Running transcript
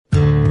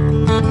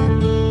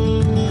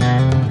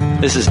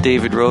This is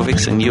David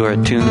Rovics, and you are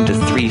tuned to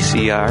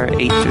 3CR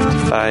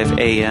 8:55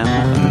 AM,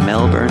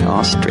 Melbourne,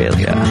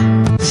 Australia.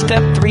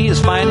 Step 3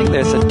 is finding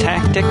there's a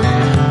tactic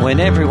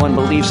when everyone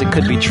believes it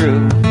could be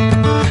true.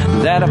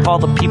 That if all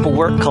the people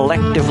work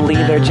collectively,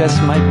 there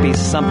just might be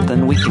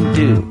something we can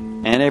do,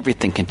 and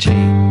everything can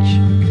change.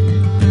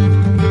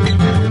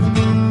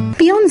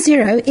 Beyond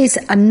Zero is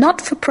a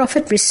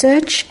not-for-profit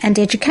research and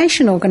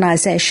education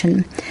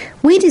organisation.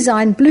 We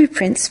design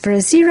blueprints for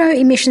a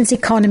zero-emissions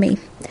economy.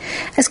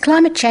 As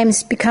climate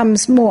change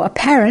becomes more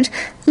apparent,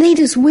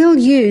 leaders will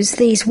use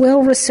these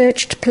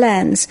well-researched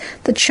plans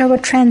that show a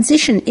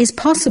transition is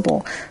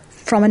possible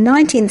from a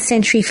 19th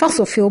century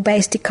fossil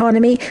fuel-based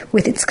economy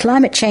with its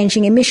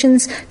climate-changing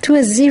emissions to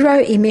a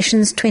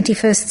zero-emissions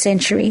 21st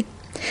century.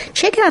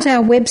 Check out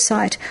our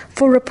website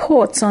for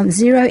reports on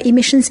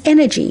zero-emissions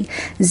energy,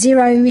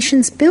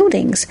 zero-emissions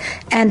buildings,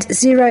 and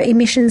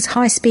zero-emissions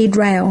high-speed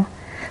rail.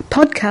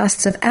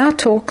 Podcasts of our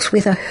talks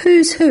with a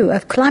who's who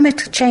of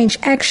climate change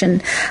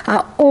action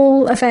are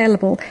all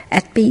available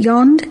at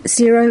Beyond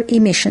Zero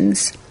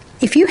Emissions.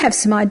 If you have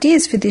some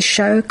ideas for this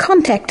show,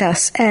 contact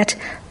us at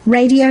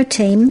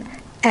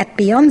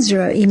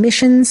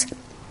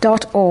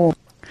radioteam@beyondzeroemissions.org.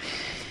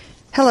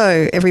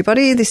 Hello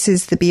everybody, this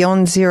is the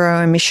Beyond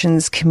Zero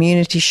Emissions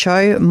Community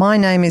Show. My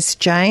name is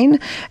Jane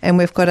and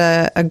we've got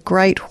a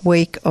great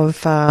week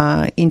of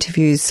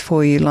interviews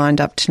for you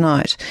lined up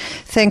tonight.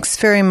 Thanks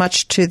very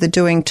much to the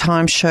Doing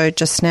Time show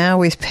just now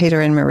with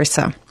Peter and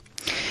Marissa.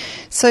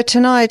 So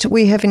tonight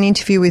we have an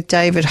interview with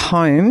David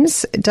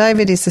Holmes.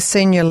 David is a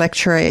senior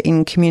lecturer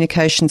in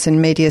communications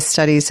and media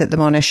studies at the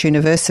Monash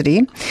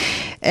University,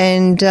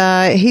 and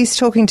he's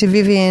talking to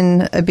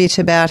Vivian a bit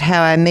about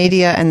how our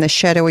media and the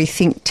shadowy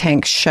think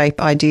tanks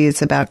shape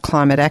ideas about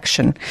climate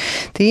action.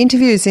 The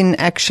interview is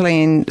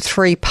actually in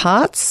 3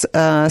 parts,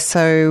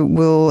 so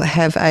we'll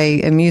have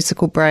a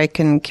musical break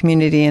and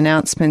community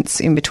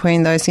announcements in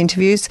between those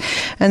interviews,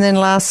 and then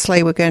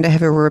lastly we're going to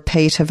have a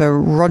repeat of a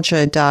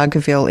Roger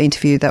Dargaville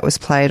interview that was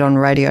played on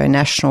Radio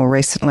National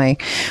recently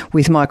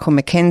with Michael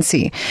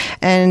Mackenzie.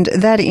 And in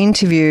that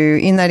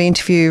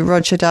interview,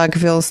 Roger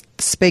Dargaville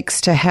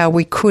speaks to how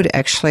we could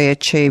actually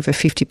achieve a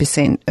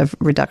 50% of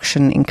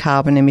reduction in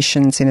carbon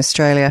emissions in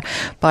Australia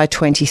by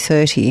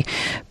 2030.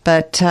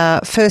 But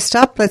first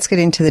up, let's get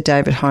into the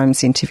David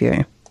Holmes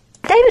interview.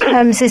 David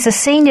Holmes is a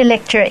senior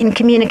lecturer in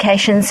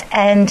communications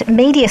and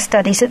media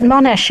studies at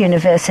Monash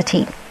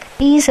University.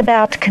 He's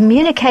about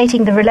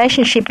communicating the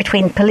relationship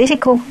between the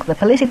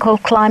political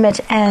climate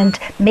and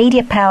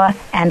media power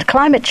and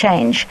climate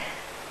change.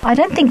 I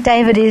don't think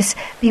David is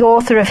the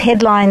author of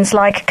headlines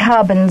like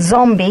Carbon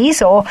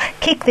Zombies or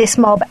Kick This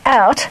Mob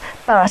Out,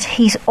 but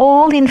he's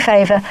all in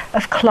favour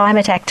of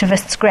climate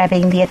activists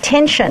grabbing the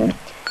attention.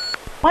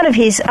 One of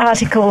his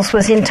articles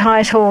was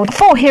entitled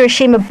 4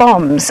 Hiroshima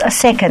Bombs a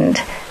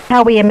Second,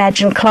 How We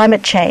Imagine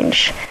Climate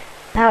Change.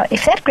 Now,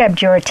 if that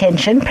grabbed your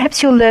attention,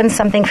 perhaps you'll learn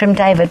something from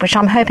David, which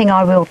I'm hoping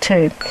I will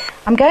too.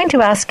 I'm going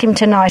to ask him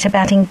tonight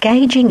about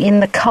engaging in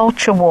the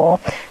culture war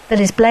that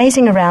is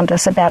blazing around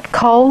us about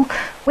coal,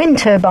 wind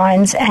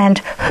turbines, and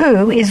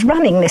who is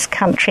running this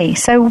country.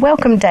 So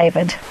welcome,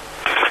 David.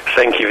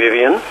 Thank you,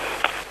 Vivian.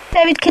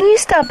 David, can you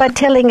start by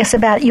telling us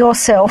about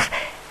yourself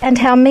and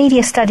how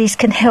media studies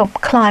can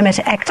help climate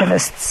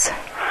activists?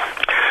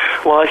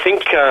 Well, I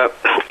think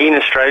in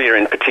Australia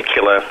in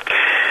particular,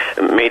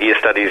 media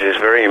studies is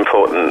very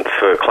important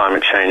for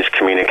climate change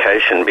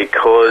communication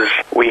because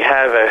we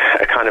have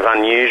a kind of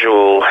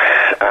unusual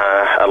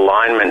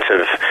alignment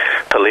of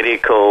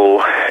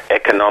political,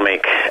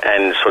 economic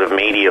and sort of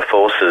media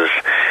forces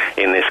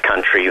in this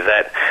country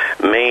that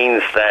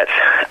means that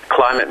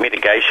climate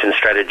mitigation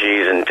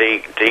strategies and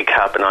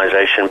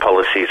decarbonisation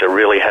policies are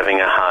really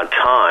having a hard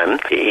time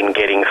in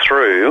getting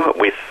through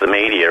with the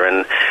media,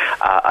 and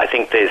I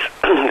think there's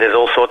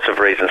all sorts of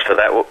reasons for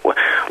that.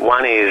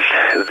 One is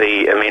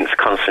the immense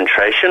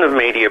concentration of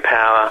media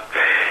power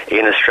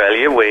in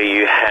Australia, where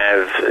you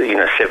have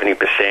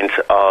 70%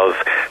 of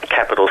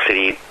capital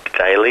city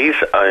dailies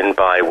owned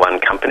by one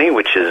company,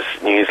 which is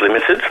News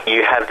Limited.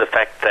 You have the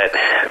fact that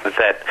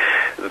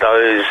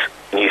those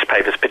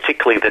newspapers,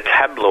 particularly the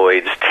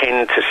tabloids,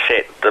 tend to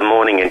set the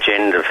morning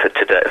agenda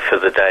for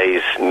the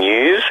day's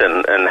news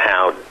and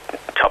how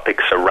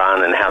topics are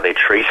run and how they're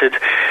treated.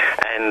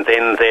 And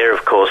then they're,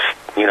 of course,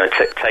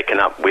 taken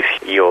up with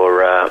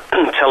your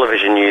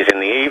television news in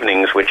the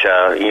evenings, which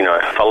are,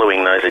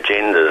 following those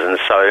agendas. And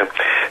so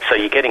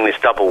you're getting this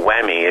double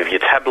whammy of your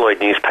tabloid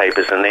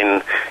newspapers and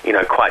then,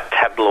 quite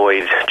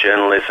tabloid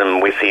journalism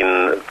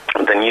within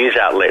the news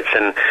outlets.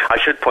 And I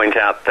should point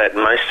out that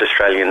most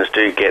Australians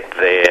do get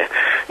their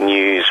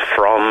news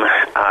from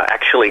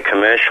actually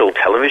commercial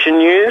television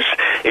news.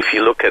 If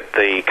you look at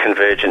the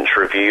Convergence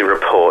Review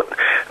report,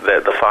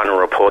 the final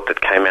report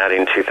that came out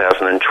in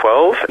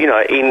 2012,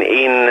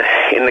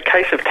 in the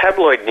case of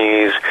tabloid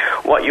news,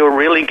 what you're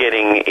really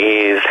getting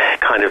is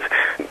kind of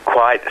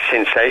quite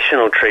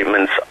sensational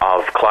treatments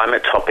of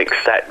climate topics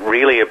that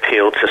really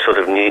appeal to sort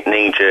of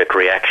knee-jerk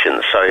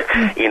reactions. So,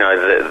 you know,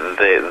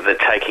 the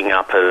taking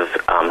up of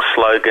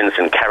slogans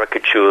and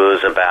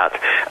caricatures about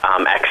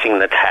axing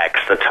the tax,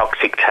 the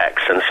toxic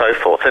tax, and so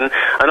forth. And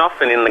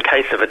often in the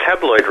case of a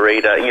tabloid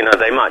reader, you know,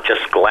 they might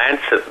just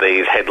glance at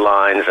these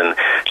headlines and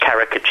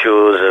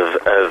caricatures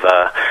of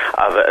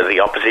the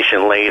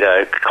opposition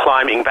leader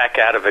climbing back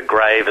out of a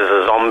grave as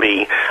a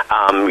zombie,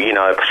 you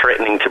know,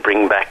 threatening to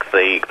bring back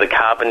the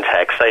carbon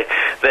tax.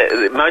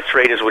 Most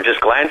readers would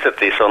just glance at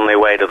this on their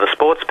way to the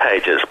sports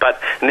pages, but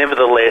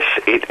nevertheless,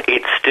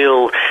 it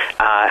still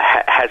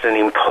has an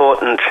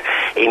important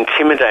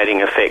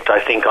intimidating effect, I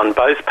think, on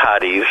both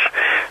parties,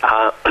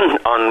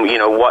 on, you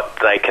know, what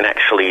they can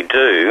actually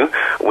do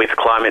with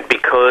climate,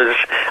 because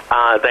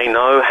they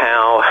know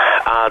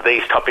how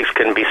these topics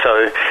can be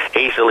so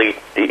easily,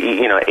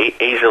 you know,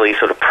 easily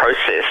sort of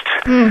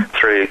processed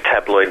through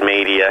tabloid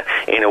media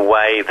in a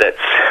way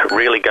that's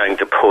really going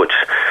to put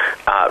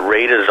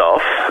readers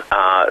off,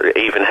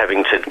 even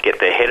having to get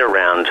their head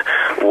around,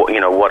 you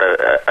know, what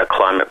a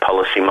climate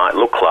policy might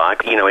look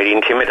like. You know, it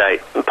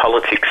intimidates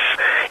politics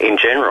in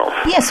general.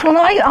 Yes, well,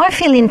 I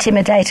feel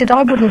intimidated.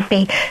 I wouldn't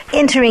be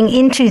entering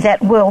into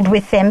that world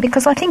with them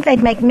because I think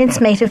they'd make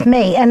mincemeat of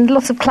me. And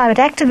lots of climate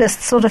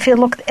activists sort of feel,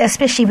 look,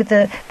 especially with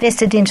the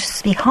vested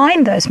interests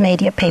behind those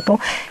media people,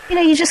 you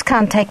know, you just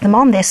can't take them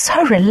on. They're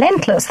so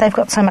relentless. They've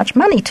got so much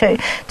money to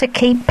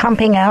keep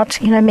pumping out,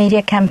 you know,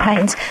 media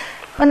campaigns.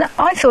 And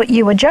I thought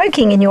you were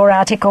joking in your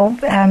article.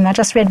 I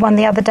just read one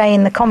the other day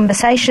in The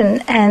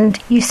Conversation,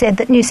 and you said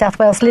that New South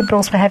Wales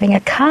Liberals were having a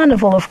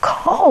carnival of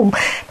coal.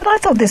 But I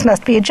thought this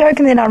must be a joke,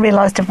 and then I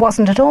realised it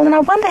wasn't at all. And I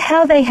wonder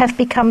how they have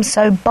become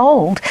so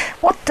bold.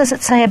 What does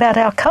it say about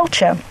our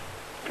culture?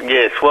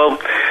 Yes, well,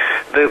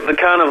 the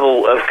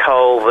carnival of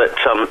coal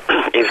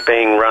that is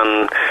being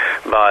run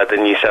by the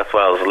New South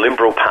Wales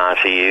Liberal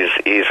Party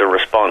is a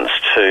response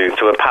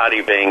to a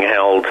party being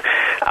held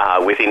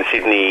within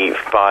Sydney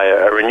by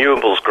a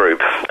renewables group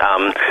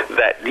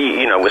that,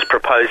 you know, was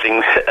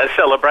proposing a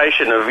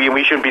celebration of,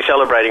 we should be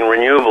celebrating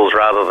renewables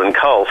rather than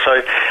coal.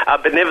 So,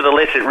 but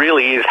nevertheless, it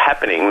really is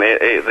happening.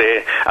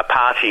 They're a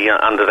party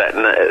under that,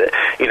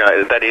 you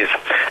know, that is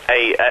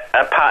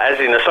as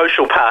in a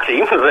social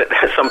party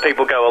that some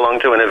people go along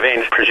to an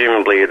event.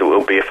 Presumably, it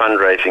will be a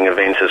fundraising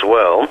event as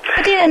well.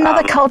 But in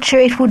another culture,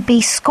 it would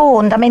be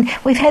scorned. I mean,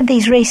 we've had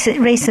these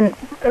recent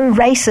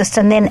racist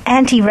and then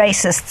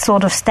anti-racist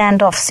sort of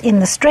standoffs in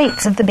the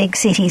streets of the big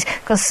cities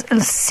because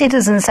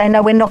citizens say,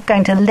 no, we're not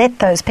going to let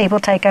those people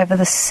take over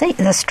the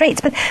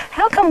streets. But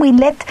how can we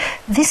let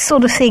this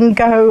sort of thing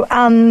go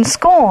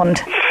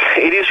unscorned?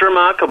 It is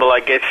remarkable, I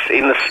guess,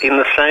 in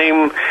the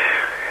same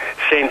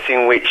sense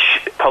in which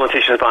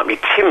politicians might be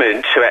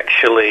timid to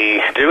actually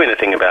do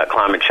anything about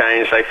climate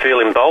change. They feel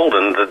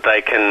emboldened that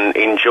they can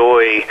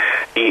enjoy,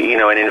 you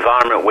know, an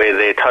environment where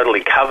they're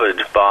totally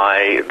covered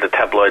by the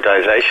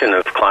tabloidization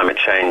of climate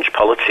change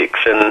politics,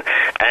 and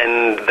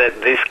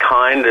that this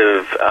kind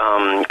of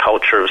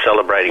culture of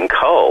celebrating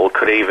coal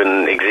could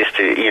even exist.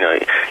 You know,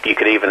 you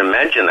could even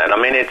imagine that.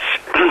 I mean,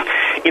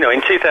 it's, you know,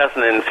 in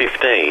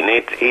 2015,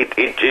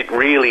 it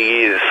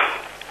really is.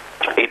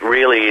 It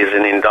really is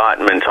an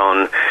indictment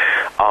on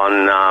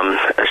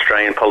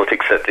Australian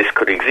politics that this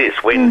could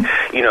exist. When,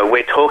 you know,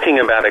 we're talking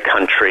about a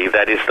country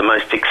that is the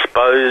most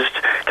exposed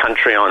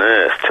country on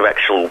earth to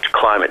actual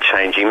climate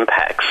change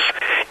impacts.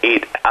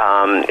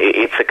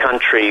 It's a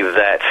country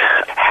that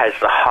has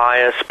the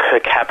highest per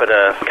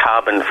capita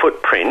carbon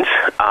footprint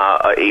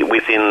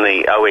within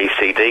the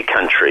OECD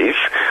countries,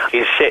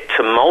 is set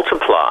to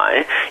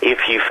multiply if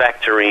you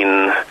factor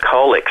in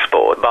coal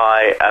export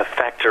by a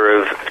factor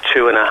of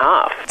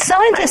 2.5.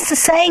 Scientists are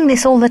saying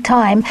this all the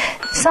time.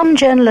 Some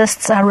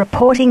journalists are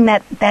reporting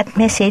that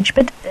message,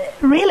 but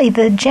really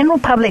the general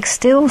public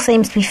still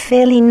seems to be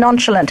fairly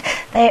nonchalant.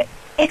 They're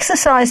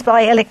exercised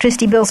by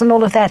electricity bills and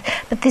all of that,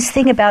 but this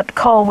thing about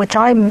coal, which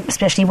I'm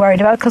especially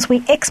worried about because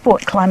we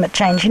export climate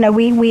change. You know,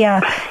 we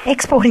are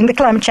exporting the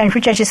climate change,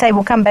 which, as you say,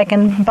 will come back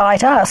and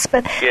bite us.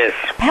 But yes,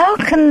 how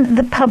can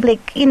the public,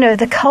 you know,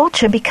 the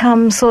culture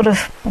become sort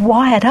of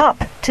wired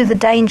up to the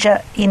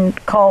danger in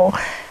coal?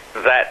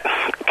 That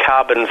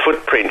carbon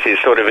footprint is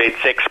sort of,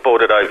 it's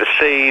exported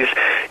overseas.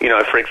 You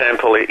know, for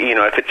example, you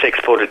know, if it's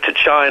exported to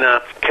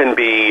China, can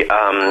be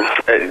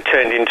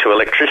turned into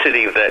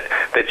electricity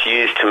that's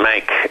used to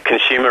make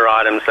consumer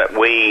items that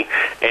we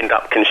end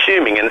up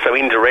consuming. And so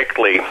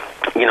indirectly,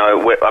 you know,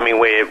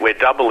 we're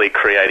doubly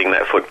creating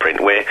that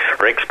footprint. We're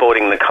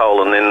exporting the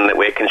coal, and then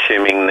we're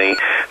consuming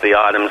the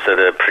items that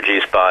are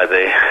produced by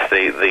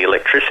the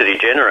electricity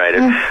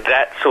generated.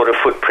 That sort of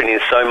footprint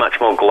is so much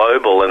more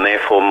global and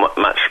therefore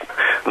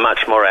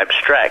much more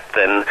abstract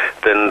than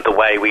the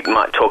way we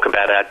might talk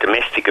about our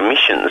domestic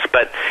emissions.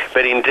 But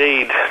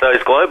indeed,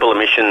 those global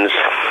emissions,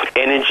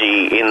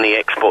 energy in the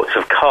exports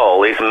of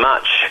coal is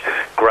much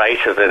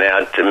greater than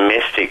our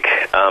domestic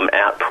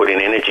output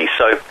in energy.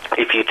 So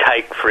if you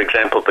take, for example,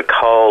 example, the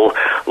coal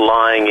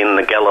lying in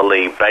the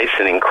Galilee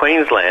Basin in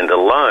Queensland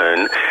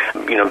alone,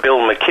 Bill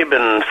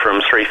McKibben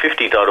from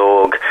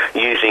 350.org,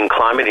 using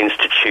Climate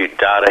Institute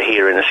data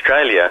here in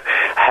Australia,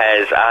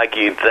 has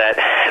argued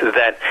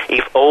that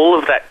if all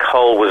of that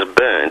coal was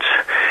burnt,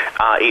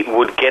 it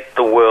would get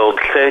the world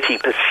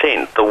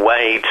 30% the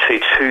way to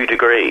 2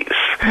 degrees,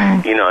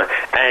 and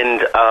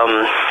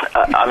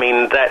I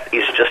mean, that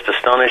is just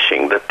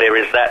astonishing that there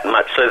is that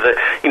much. So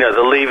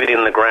the Leave It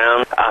in the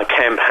Ground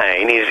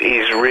campaign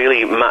is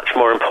really much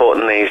more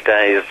important these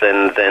days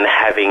than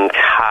having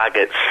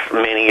targets,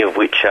 many of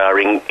which are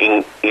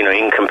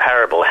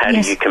incomparable. How do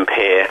you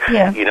compare,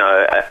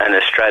 an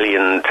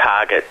Australian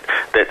target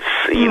that's,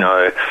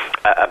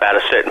 about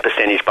a certain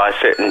percentage by a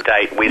certain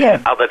date with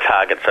other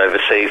targets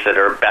overseas that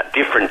are about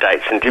different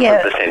dates and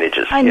different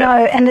percentages? I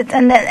know,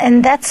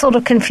 and that sort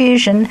of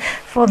confusion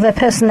for the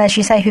person, as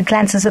you say, who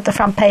glances at the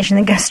front page and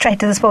then goes straight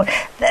to the sport,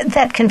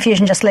 that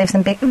confusion just leaves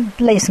them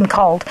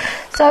cold.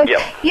 So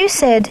you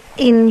said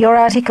in your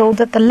article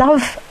that the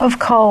love of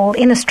coal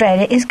in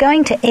Australia is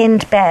going to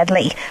end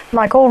badly,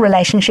 like all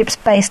relationships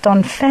based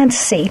on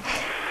fantasy.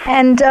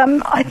 And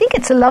I think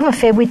it's a love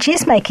affair which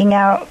is making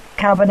our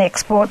carbon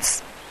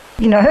exports,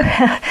 putting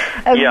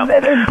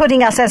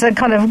us as a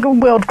kind of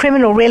world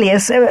criminal, really,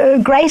 as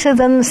greater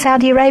than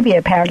Saudi Arabia,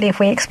 apparently, if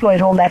we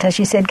exploit all that, as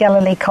you said,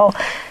 Galilee coal.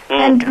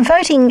 And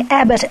voting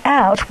Abbott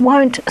out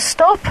won't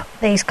stop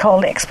these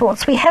coal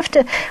exports. We have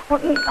to,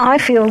 I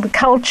feel, the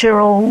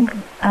cultural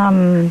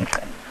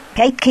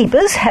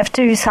gatekeepers have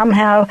to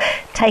somehow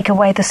take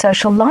away the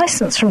social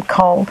license from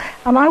coal.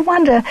 And I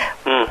wonder,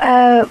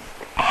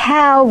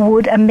 how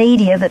would a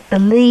media that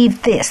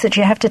believed this, that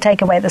you have to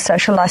take away the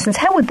social license,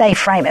 how would they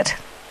frame it?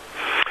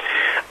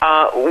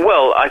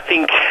 Well, I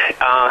think,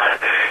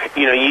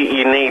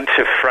 you need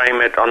to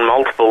frame it on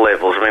multiple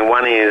levels. I mean,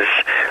 one is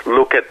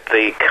look at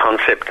the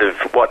concept of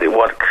what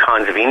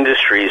kinds of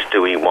industries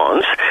do we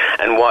want,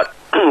 and what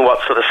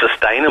sort of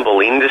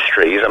sustainable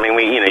industries. I mean,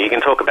 you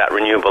can talk about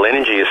renewable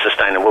energy as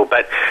sustainable,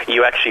 but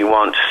you actually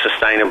want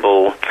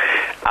sustainable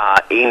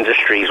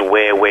industries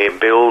where we're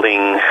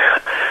building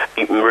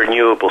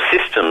renewable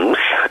systems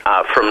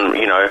from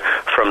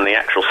the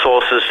actual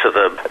sources to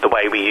the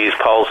way we use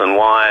poles and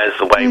wires,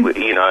 the way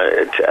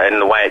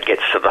and the way it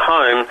gets to the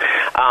home,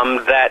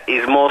 that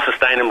is more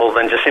sustainable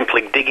than just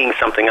simply digging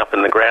something up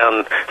in the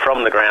ground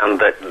from the ground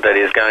that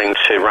is going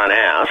to run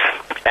out,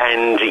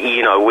 and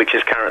which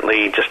is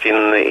currently just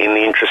in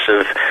the interest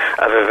of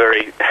a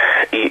very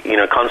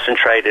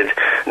concentrated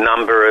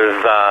number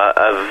of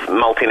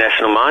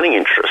multinational mining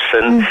interests,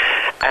 and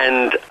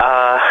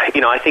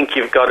I think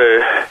you've got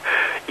to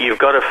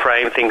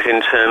frame things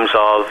in terms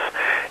of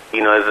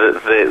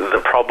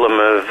the problem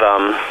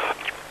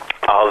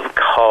of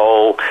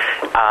coal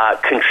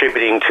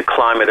contributing to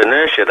climate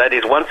inertia. That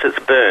is, once it's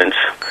burnt,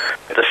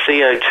 the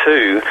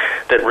CO2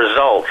 that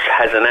results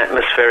has an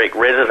atmospheric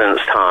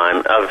residence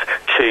time of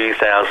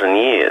 2,000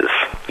 years.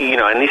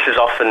 And this is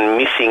often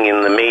missing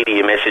in the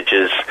media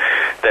messages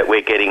that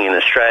we're getting in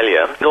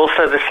Australia. And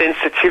also the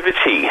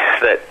sensitivity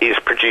that is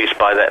produced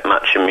by that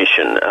much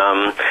emission,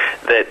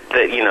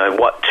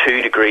 what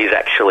 2 degrees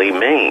actually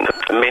mean.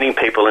 Many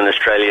people in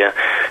Australia,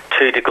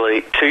 2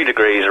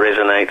 degrees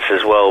resonates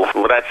as well.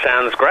 Well, that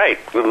sounds great.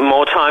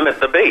 More time at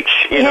the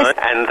beach, you know.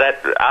 And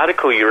that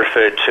article you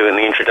referred to in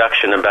the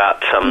introduction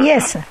about 4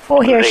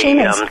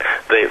 Hiroshimas.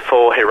 The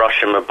 4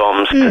 Hiroshima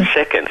bombs per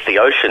second. The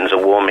oceans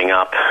are warming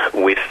up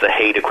with the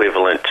heat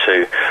equivalent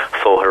to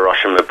 4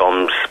 Hiroshima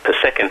bombs per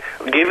second.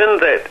 Given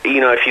that,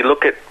 if you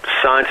look at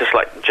scientists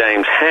like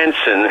James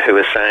Hansen, who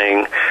are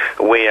saying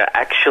we are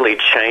actually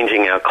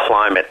changing our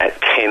climate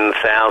at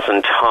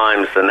 10,000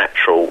 times the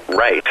natural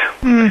rate,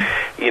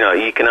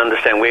 you can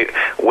understand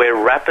we're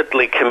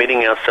rapidly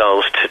committing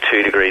ourselves to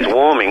 2 degrees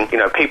warming.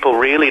 People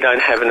really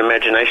don't have an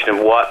imagination of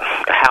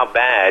how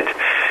bad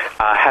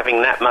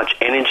having that much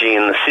energy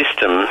in the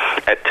system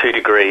at 2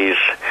 degrees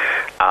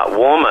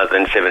warmer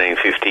than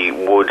 1750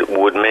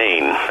 would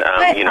mean.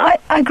 I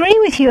agree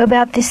with you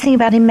about this thing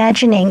about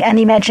imagining and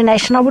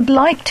imagination. I would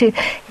like to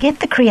get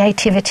the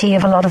creativity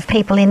of a lot of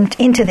people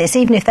into this,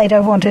 even if they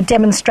don't want to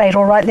demonstrate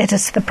or write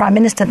letters to the Prime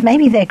Minister.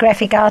 Maybe they're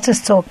graphic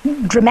artists or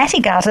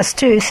dramatic artists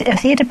too,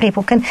 theatre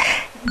people can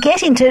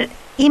get into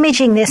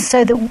imaging this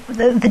so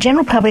that the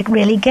general public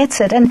really gets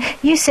it. And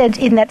you said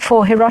in that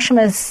 4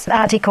 Hiroshima's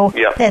article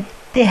that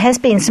there has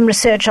been some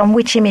research on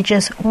which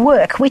images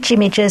work, which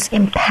images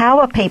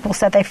empower people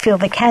so they feel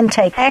they can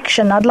take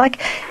action. I'd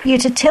like you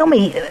to tell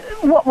me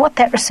what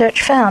that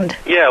research found.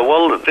 Yeah,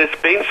 well, there's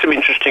been some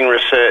interesting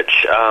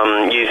research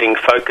using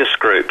focus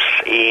groups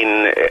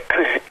in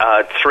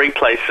 3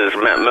 places,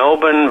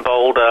 Melbourne,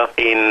 Boulder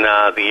in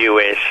the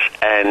US,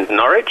 and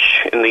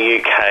Norwich in the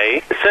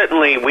UK.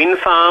 Certainly wind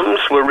farms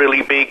were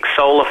really big,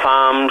 solar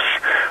farms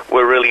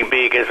were really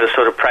big as a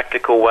sort of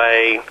practical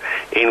way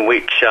in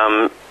which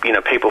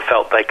people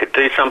felt they could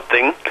do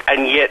something,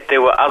 and yet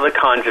there were other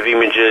kinds of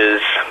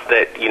images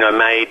that,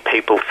 made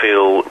people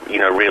feel,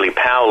 really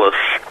powerless,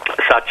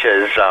 such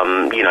as,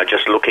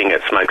 just looking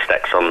at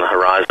smokestacks on the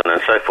horizon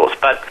and so forth.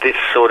 But this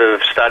sort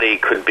of study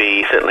could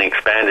be certainly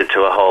expanded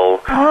to a whole...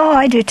 Oh,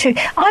 I do too.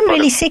 I'm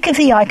really sick of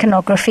the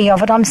iconography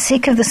of it. I'm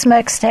sick of the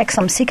smokestacks.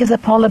 I'm sick of the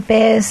polar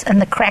bears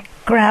and the cracked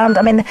ground.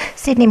 I mean, the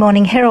Sydney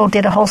Morning Herald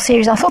did a whole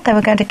series. I thought they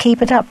were going to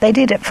keep it up. They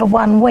did it for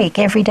 1 week,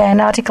 every day an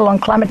article on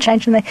climate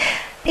change, and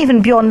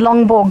even Bjorn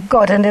Longborg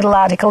got a little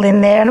article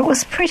in there, and it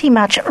was pretty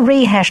much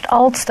rehashed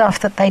old stuff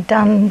that they'd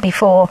done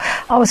before.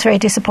 I was very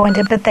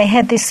disappointed, but they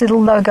had this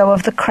little logo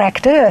of the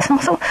cracked earth. And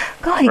I thought,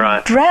 God,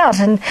 right. Drought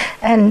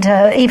and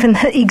even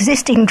the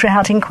existing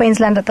drought in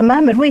Queensland at the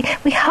moment, we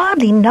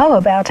hardly know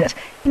about it.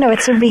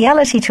 It's a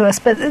reality to us,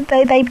 but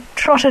they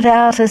trot it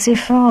out as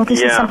if,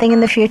 this is something in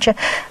the future.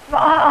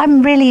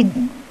 I'm really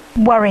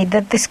worried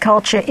that this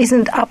culture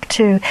isn't up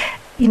to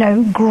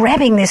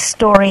grabbing this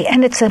story,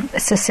 and it's a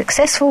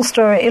successful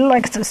story.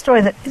 It's a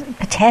story that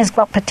has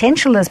got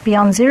potential, as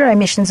Beyond Zero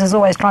Emissions is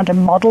always trying to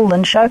model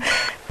and show,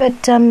 but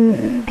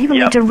people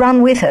need to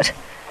run with it.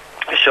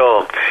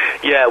 Sure.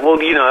 Yeah, well,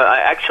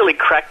 I actually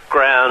cracked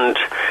ground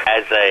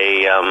as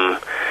a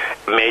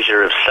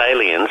measure of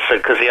salience,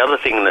 because the other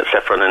thing that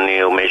Saffron and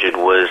Neal measured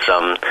was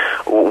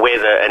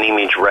whether an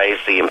image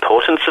raised the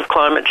importance of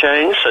climate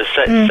change, so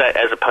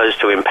as opposed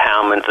to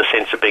empowerment, the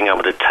sense of being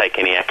able to take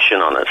any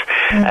action on it.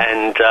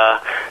 And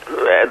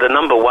the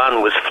number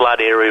one was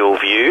flood aerial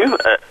view.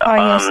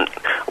 Yes.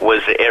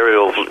 Was the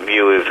aerial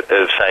view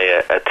of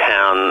say, a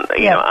town,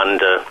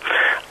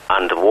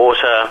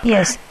 underwater.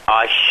 Yes.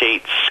 Ice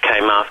sheets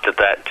came after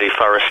that,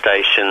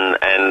 deforestation,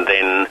 and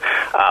then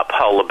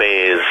polar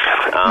bears,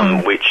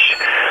 which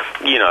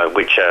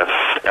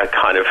are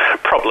kind of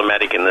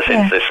problematic in the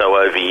sense they're so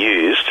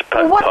overused.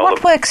 But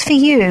what works for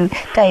you,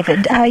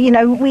 David?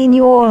 In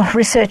your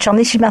research on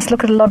this, you must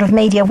look at a lot of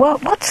media.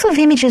 What sort of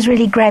images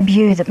really grab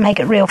you that make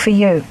it real for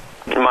you?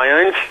 My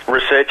own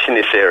research in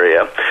this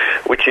area,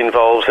 which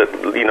involves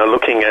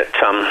looking at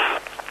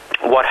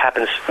what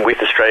happens with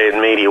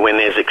Australian media when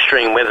there's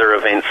extreme weather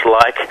events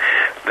like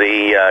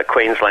the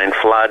Queensland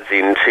floods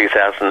in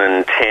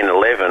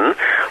 2010-11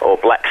 or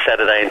Black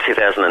Saturday in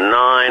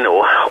 2009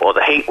 or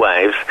the heat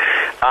waves,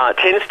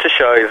 tends to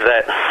show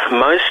that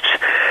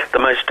the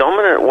most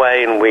dominant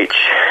way in which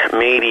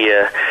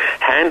media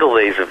handle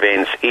these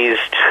events is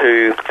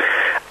to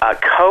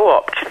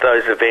co-opt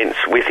those events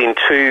within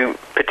two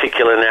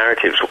particular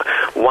narratives.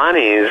 One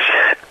is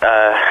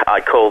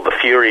I call the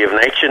fury of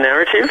nature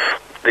narrative.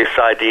 This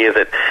idea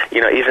that,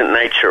 isn't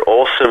nature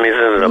awesome?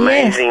 Isn't it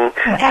amazing?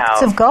 Yes.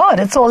 Acts of God.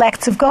 It's all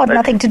acts of God,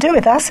 nothing to do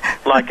with us.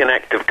 Like an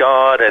act of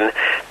God, and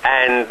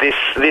this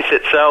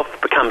itself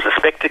becomes a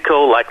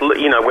spectacle. Like, we've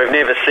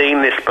never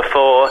seen this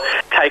before.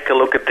 Take a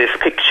look at this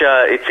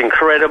picture. It's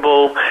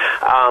incredible.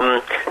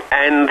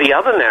 And the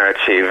other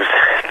narrative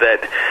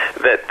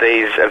that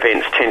these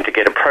events tend to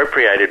get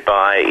appropriated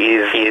by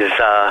is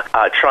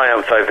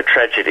triumph over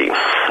tragedy,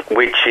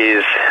 which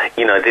is,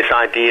 this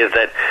idea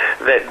that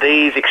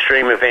these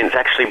extreme events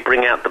actually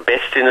bring out the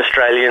best in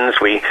Australians.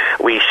 We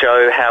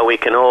show how we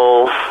can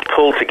all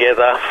pull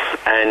together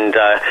and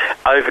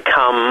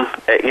overcome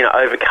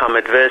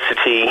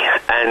adversity,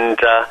 and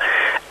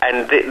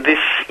this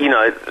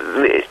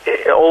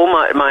all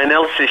my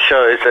analysis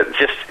shows that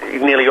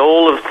just nearly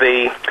all of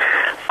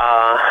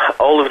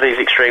these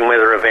extreme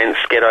weather events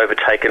get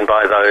overtaken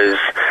by those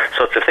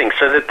sorts of things.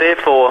 So that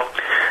therefore,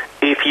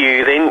 if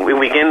you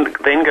we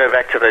then go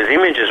back to those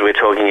images we're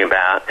talking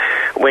about,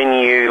 when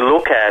you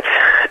look at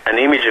an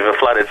image of a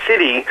flooded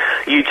city,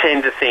 you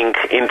tend to think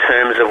in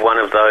terms of one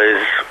of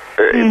those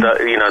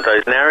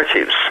those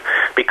narratives,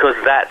 because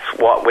that's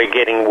what we're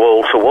getting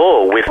wall to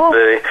wall with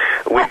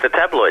the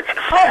tabloids.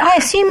 I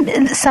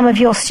assume some of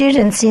your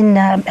students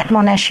at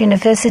Monash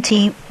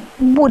University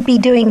would be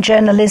doing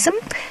journalism.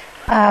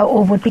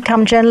 Or would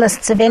become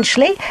journalists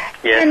eventually,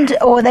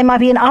 or they might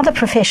be in other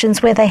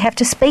professions where they have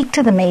to speak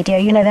to the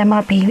media. They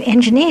might be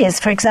engineers,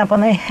 for example,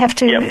 and they have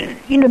to,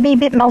 be a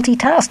bit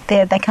multitasked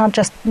there. They can't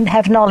just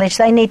have knowledge;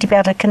 they need to be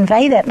able to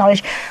convey that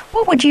knowledge.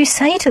 What would you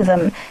say to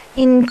them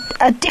in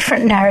a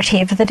different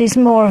narrative that is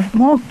more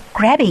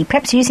grabby,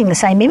 perhaps using the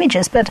same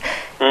images, but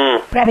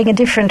grabbing a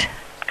different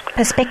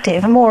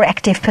perspective, a more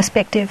active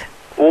perspective?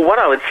 Well, what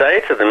I would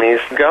say to them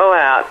is go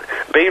out,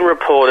 be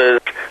reporters,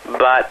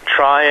 but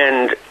try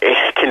and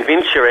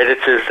convince your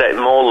editors that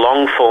more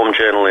long-form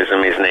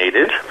journalism is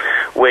needed,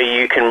 where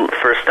you can,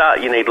 for a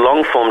start, you need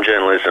long-form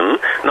journalism,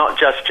 not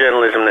just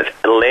journalism that's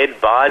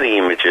led by the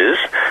images,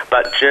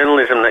 but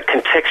journalism that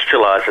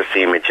contextualises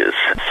the images.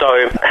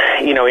 So,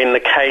 in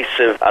the case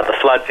of the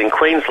floods in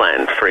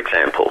Queensland, for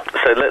example,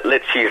 so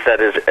let's use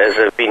that as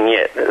a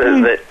vignette.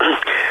 That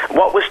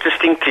what was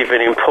distinctive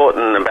and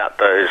important about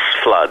those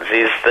floods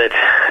is that,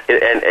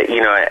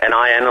 and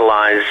I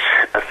analysed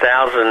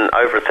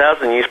over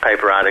 1,000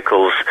 newspaper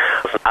articles.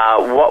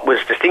 What was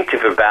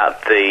distinctive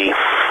about the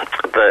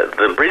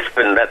the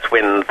Brisbane, that's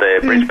when the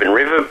Brisbane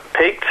River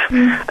peaked,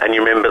 and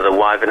you remember the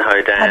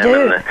Wivenhoe Dam. I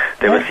do.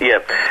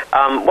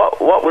 And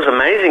what was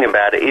amazing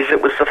about it is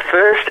it was the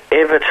first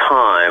ever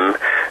time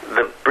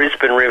the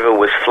Brisbane River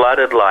was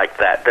flooded like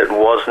that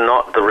was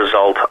not the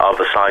result of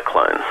a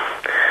cyclone.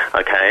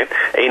 Okay,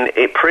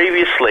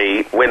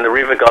 previously, when the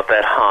river got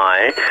that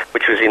high,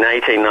 which was in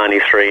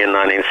 1893 and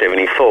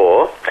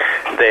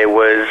 1974, there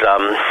was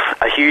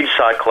a huge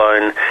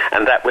cyclone,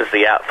 and that was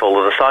the outfall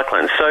of the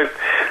cyclone.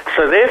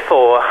 So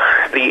therefore,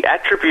 the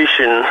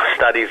attribution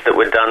studies that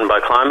were done by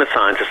climate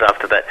scientists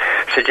after that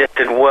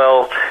suggested,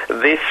 well,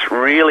 this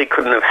really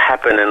couldn't have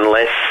happened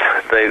unless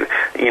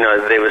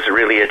there was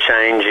really a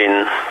change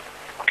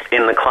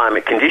in the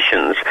climate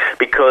conditions,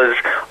 because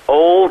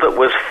all the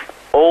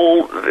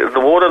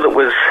water that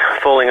was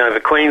falling over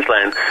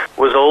Queensland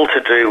was all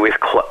to do with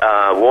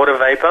water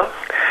vapour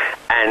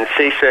and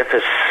sea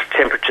surface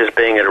temperatures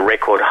being at a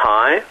record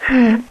high,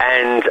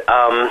 and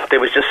there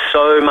was just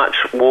so much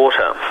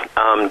water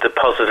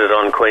deposited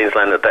on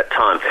Queensland at that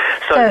time.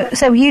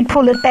 So you'd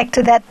pull it back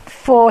to that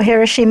 4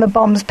 Hiroshima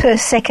bombs per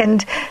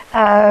second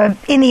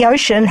in the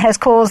ocean has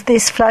caused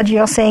this flood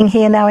you're seeing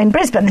here now in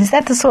Brisbane. Is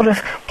that the sort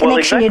of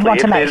connection you'd want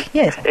to make?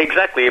 Yes.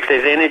 Exactly. If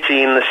there's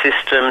energy in the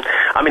system,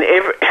 I mean,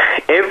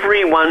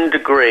 every 1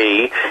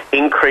 degree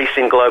increase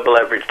in global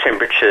average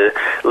temperature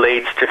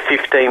leads to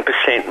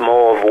 15%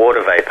 more of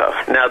water vapour.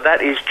 Now,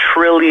 that is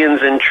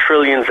trillions and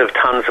trillions of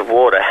tonnes of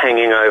water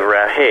hanging over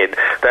our head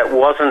that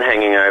wasn't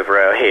hanging over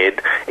our head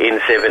in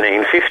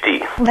 1750.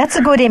 Well, that's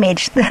a good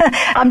image.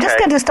 I'm just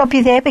going to stop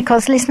you there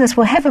because listeners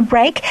will have a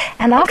break,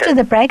 and after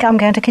the break I'm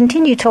going to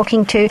continue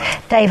talking to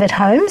David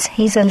Holmes.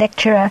 He's a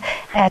lecturer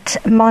at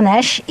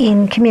Monash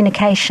in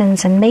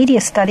Communications and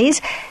Media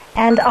Studies,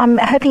 and I'm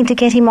hoping to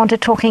get him on to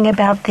talking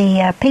about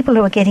the people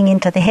who are getting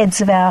into the heads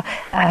of our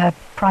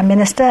Prime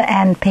Minister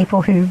and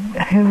people who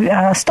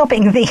are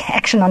stopping the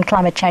action on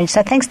climate change.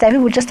 So thanks,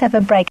 David. We'll just have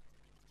a break.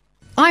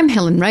 I'm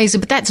Helen Razor,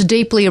 but that's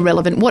deeply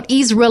irrelevant. What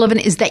is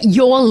relevant is that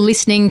you're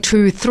listening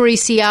to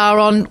 3CR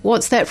on,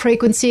 what's that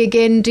frequency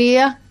again,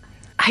 dear?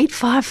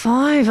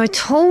 855. I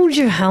told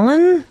you,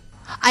 Helen.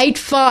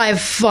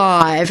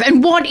 855.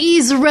 And what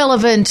is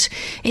relevant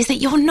is that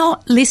you're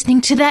not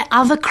listening to that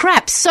other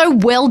crap. So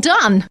well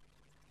done.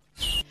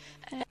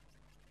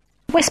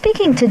 We're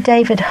speaking to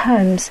David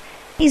Holmes.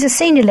 He's a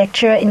senior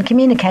lecturer in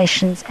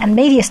Communications and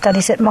Media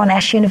Studies at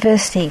Monash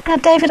University. Now,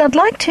 David, I'd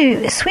like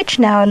to switch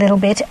now a little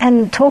bit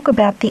and talk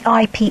about the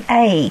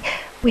IPA,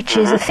 which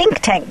is a think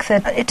tank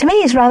that, to me,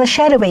 is rather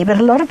shadowy, but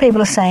a lot of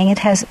people are saying it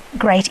has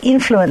great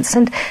influence.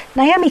 And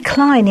Naomi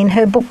Klein, in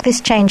her book,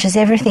 This Changes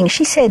Everything,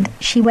 she said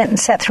she went and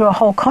sat through a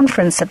whole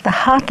conference at the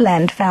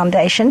Heartland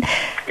Foundation,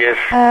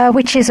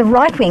 which is a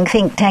right-wing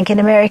think tank in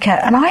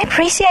America. And I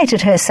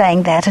appreciated her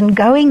saying that and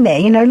going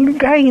there,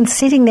 going and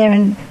sitting there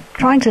and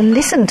trying to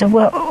listen to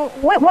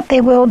what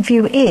their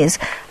worldview is.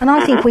 And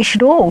I think we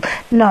should all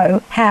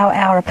know how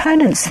our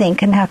opponents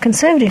think and how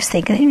conservatives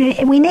think.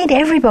 We need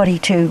everybody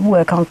to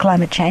work on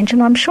climate change,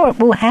 and I'm sure it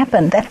will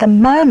happen. At the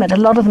moment, a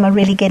lot of them are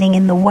really getting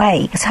in the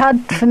way. It's hard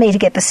for me to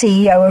get the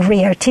CEO of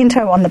Rio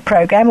Tinto on the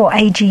program, or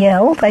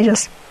AGL. They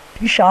just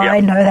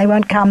shy, no, they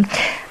won't come.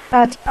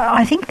 But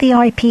I think the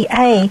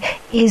IPA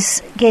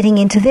is getting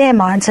into their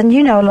minds, and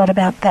you know a lot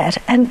about that.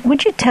 And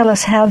would you tell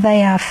us how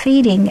they are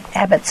feeding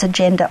Abbott's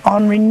agenda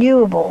on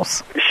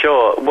renewables?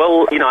 Sure.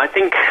 Well, I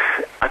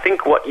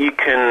think what you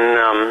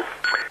can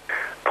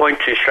point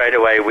to straight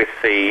away with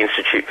the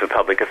Institute for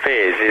Public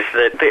Affairs is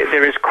that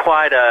there is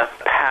quite a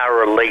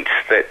power elite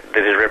that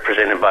is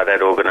represented by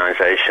that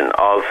organisation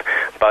of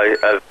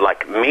both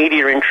like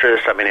media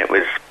interests. I mean,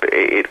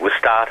 it was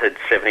started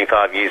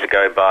 75 years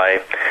ago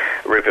by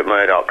Rupert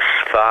Murdoch's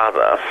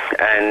father,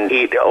 and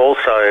it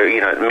also,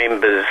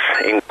 members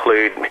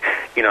include,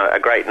 a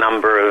great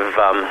number of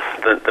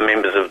the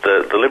members of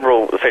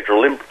the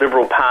Federal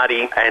Liberal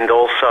Party, and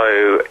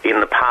also in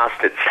the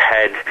past it's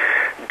had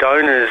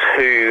donors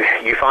who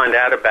you find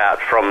out about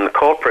from the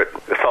corporate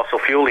fossil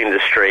fuel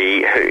industry.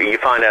 You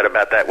find out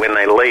about that when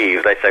they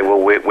leave. They say,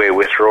 well, we're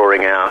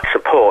withdrawing our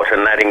support,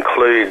 and that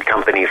includes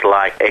companies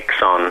like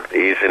Exxon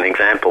is an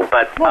example.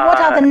 But what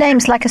other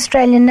names, like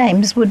Australian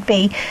names, would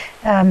be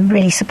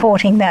really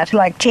supporting that,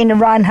 like Gina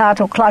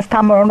Rinehart or Clive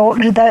Palmer, and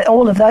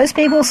all of those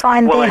people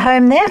find their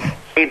home there?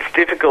 It's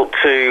difficult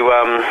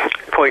to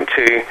point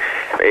to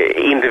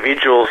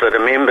individuals that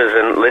are members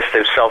unless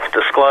they've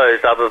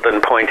self-disclosed, other than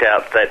point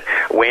out that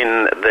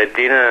when a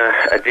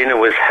dinner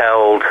was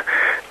held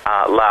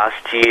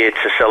last year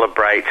to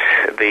celebrate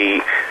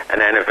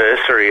an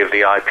anniversary of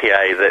the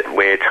IPA,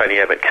 where Tony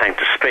Abbott came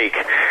to speak,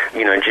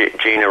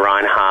 Gina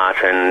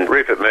Rinehart and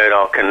Rupert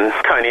Murdoch and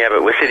Tony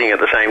Abbott were sitting at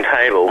the same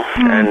table,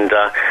 and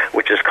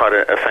which is quite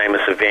a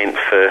famous event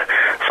for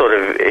sort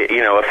of,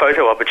 a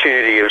photo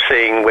opportunity of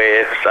seeing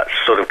where such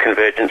sort of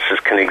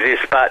convergences can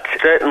exist. But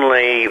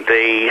certainly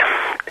the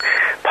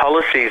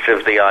policies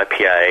of the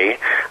IPA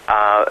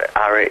are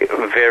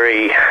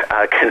very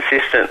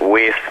consistent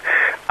with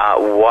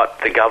what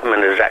the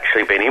government has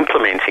actually been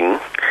implementing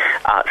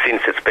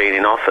since it's been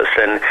in office.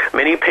 And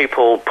many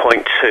people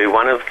point to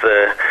one of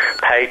the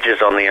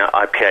pages on the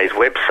IPA's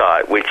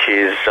website, which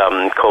is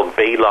called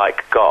Be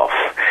Like Gough.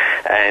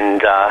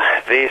 And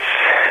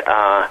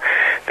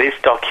this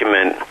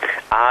document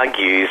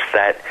argues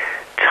that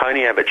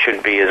Tony Abbott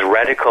should be as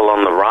radical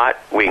on the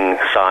right-wing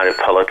side of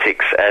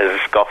politics as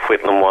Gough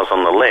Whitlam was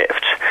on the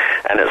left.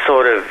 And it's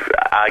sort of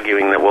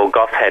arguing that, well,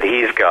 Gough had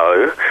his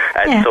go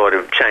at sort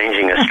of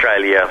changing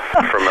Australia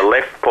from a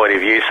left point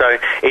of view. So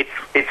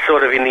it's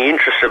sort of in the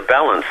interest of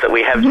balance that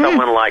we have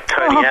someone like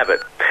Tony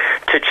Abbott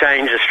to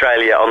change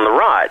Australia on the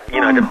right,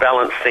 to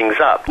balance things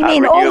up. You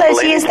mean all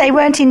those years they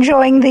weren't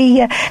enjoying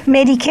the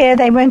Medicare,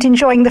 they weren't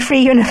enjoying the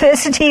free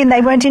university, and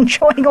they weren't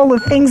enjoying all the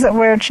things that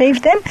were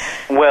achieved then?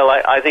 Well,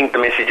 I think the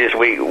message is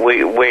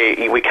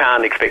we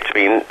can't expect to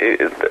be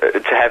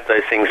to have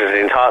those things as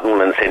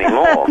entitlements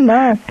anymore.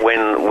 No.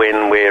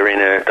 When we're in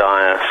a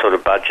dire sort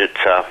of budget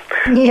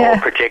or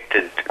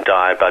projected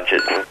dire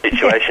budget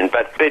situation.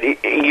 But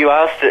you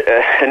asked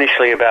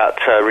initially about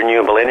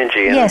renewable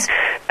energy,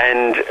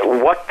 and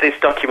what this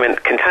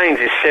document contains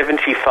is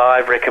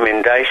 75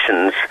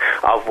 recommendations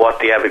of what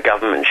the Abbott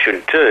government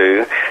should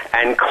do,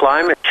 and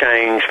climate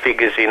change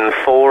figures in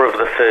 4 of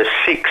the first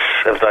 6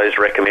 of those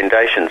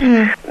recommendations.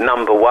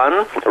 Number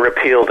 1,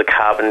 repeal the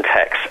carbon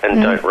tax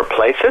and don't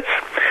replace it.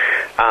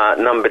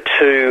 Number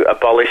 2,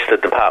 abolish the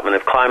Department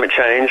of Climate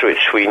Change,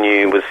 which we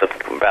knew was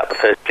about the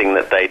first thing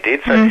that they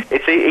did. So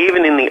it's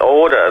even in the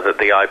order that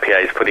the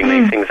IPA is putting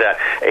these things out,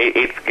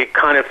 it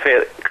kind of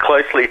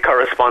closely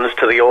corresponds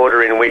to the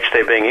order in which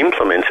they're being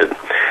implemented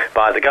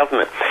by the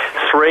government.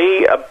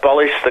 3,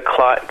 abolish the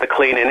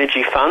Clean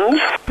Energy Fund.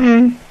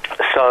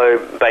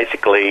 So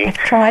basically...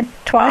 Tried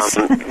twice.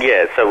 So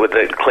with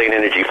the Clean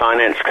Energy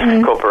Finance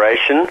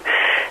Corporation.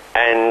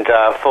 And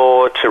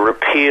 4, to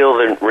repeal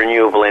the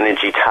renewable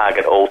energy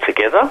target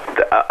altogether.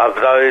 Of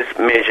those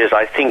measures,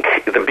 I think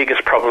the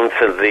biggest problem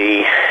for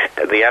the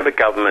Abbott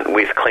government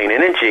with clean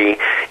energy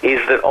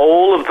is that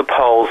all of the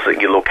polls that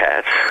you look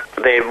at,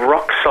 they're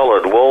rock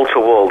solid, wall to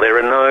wall. There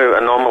are no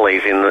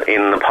anomalies in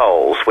the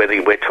polls,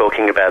 whether we're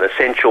talking about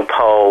Essential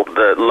Poll,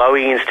 the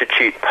Lowy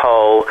Institute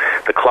poll,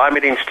 the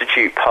Climate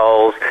Institute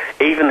polls,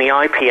 even the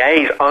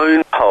IPA's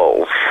own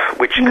polls,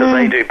 which, because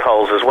they do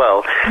polls as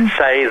well,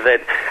 say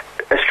that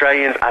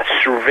Australians are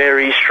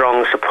very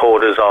strong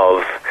supporters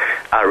of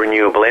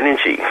renewable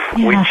energy,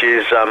 which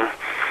is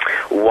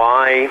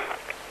why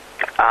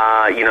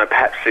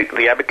perhaps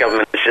the Abbott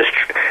government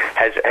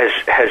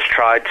has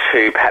tried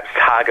to perhaps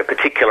target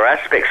particular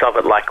aspects of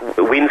it, like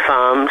wind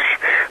farms,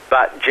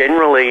 but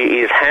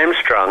generally is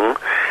hamstrung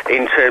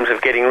in terms of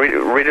getting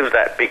rid of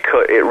that,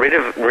 rid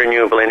of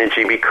renewable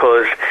energy,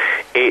 because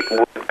it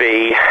would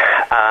be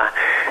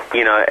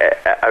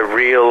a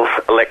real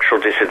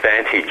electoral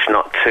disadvantage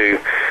not to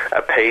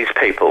appease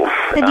people.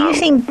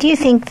 Do you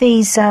think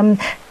these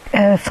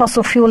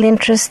fossil fuel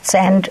interests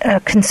and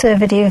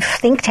conservative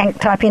think tank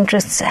type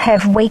interests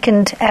have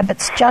weakened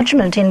Abbott's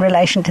judgment in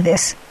relation to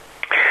this?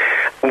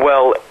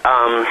 Well,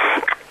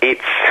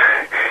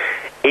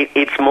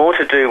 it's more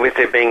to do with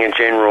there being a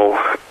general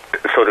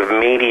sort of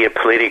media,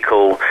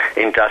 political,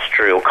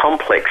 industrial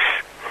complex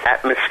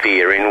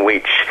atmosphere in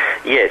which,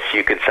 yes,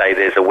 you could say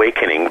there's a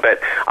weakening, but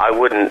I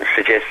wouldn't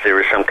suggest there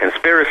is some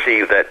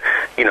conspiracy that,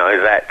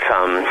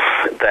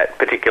 that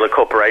particular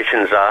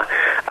corporations are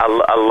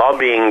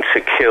lobbying to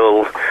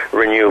kill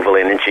renewable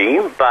energy,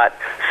 but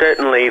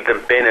certainly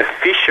the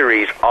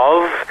beneficiaries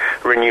of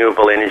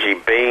renewable energy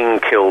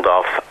being killed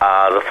off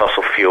are the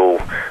fossil fuel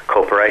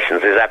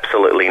corporations. There's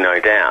absolutely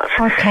no doubt.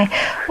 Okay.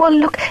 Well,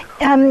 look,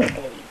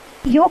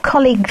 your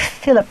colleague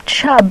Philip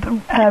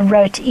Chubb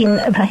wrote in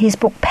his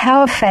book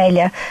Power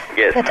Failure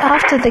that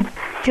after the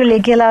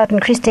Julia Gillard and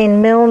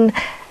Christine Milne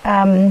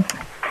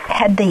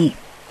had the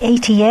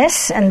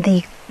ETS and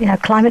the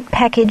climate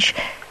package,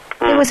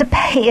 there was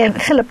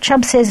Philip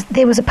Chubb says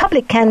there was a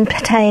public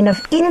campaign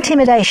of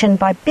intimidation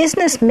by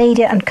business,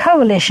 media and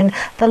coalition,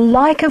 the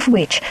like of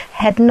which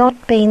had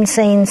not been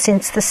seen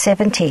since the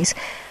 70s.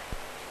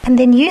 And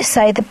then you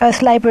say that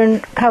both Labor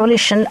and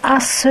Coalition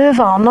are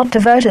servile, not to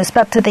voters,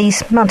 but to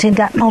these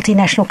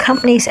multinational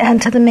companies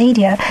and to the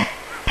media.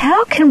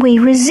 How can we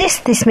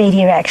resist this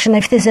media action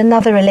if there's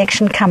another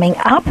election coming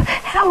up?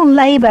 How will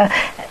Labor,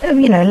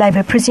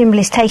 Labor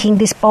presumably is taking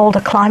this bolder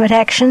climate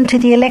action to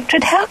the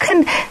electorate. How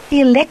can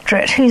the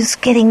electorate, who's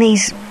getting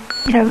these,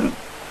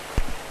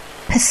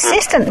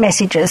 persistent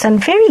messages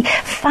and very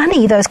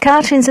funny, those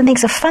cartoons and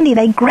things are funny,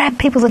 they grab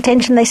people's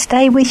attention, they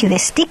stay with you, they're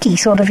sticky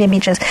sort of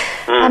images.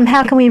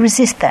 How can we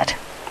resist that?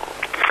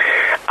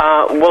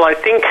 Well, I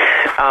think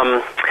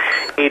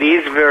it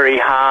is very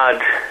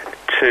hard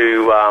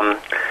to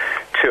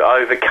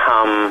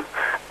overcome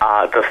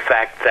the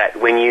fact that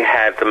when you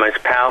have the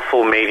most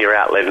powerful media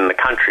outlet in the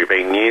country,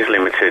 being News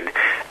Limited,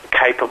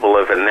 capable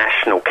of a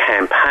national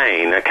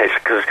campaign,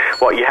 because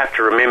what you have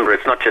to remember,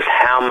 it's not just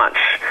how much,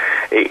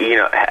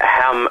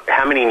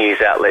 how many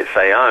news outlets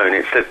they own,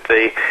 it's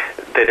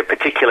that a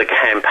particular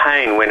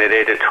campaign, when it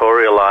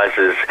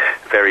editorialises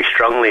very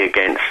strongly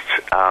against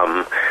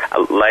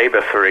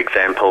Labor, for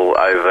example,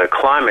 over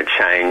climate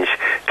change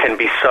can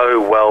be so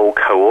well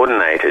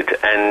coordinated.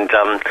 And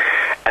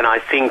I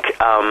think,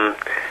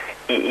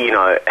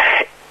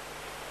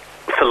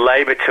 for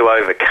Labor to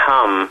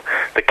overcome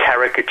the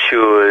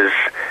caricatures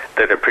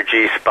that are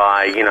produced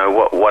by,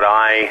 what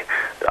I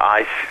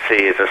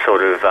see as a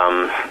sort of,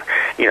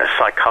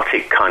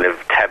 psychotic kind of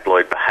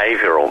tabloid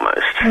behaviour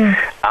almost,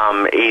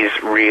 is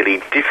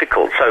really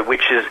difficult. So,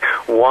 which is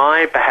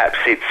why perhaps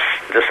it's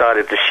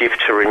decided to shift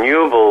to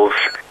renewables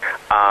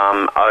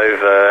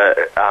over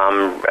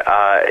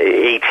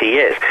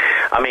ETS.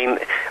 I mean,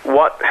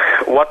 what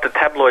the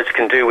tabloids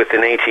can do with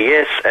an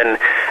ETS,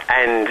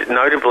 and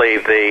notably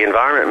the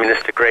Environment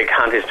Minister Greg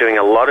Hunt is doing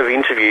a lot of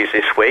interviews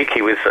this week.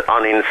 He was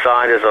on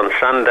Insiders on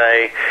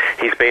Sunday.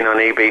 He's been on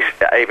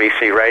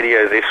ABC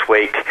Radio this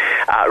week,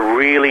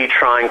 really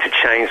trying to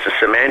change the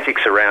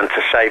semantics around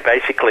to say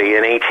basically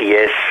an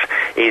ETS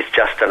is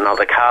just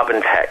another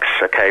carbon tax,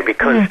 okay?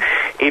 Because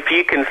if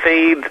you can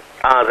feed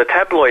the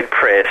tabloid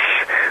press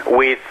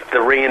with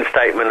the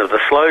reinstatement of the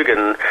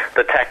slogan,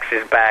 the tax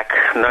is back,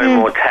 no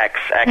more tax,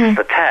 axe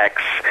the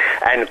tax,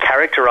 and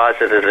characterise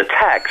it as a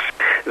tax,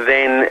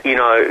 then,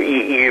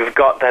 you've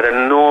got that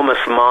enormous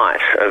might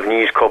of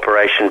News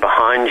Corporation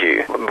behind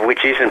you,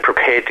 which isn't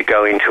prepared to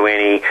go into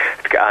any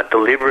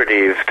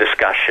deliberative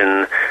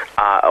discussion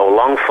or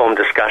long-form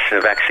discussion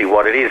of actually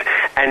what it is.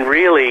 And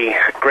really,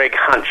 Greg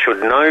Hunt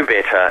should know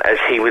better, as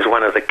he was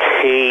one of the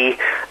key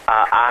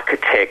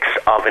architects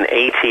of an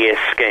ETS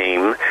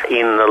scheme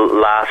in the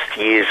last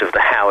years of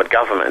the Howard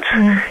government.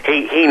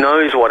 He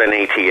knows what an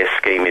ETS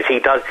scheme is. He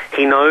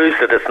knows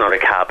that it's not a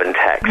carbon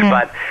tax,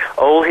 but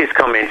all his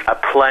comments are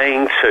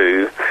playing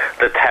to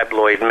the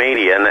tabloid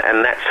media,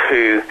 and that's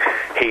who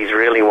he's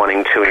really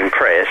wanting to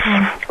impress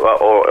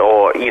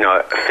or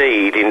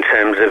feed in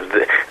terms of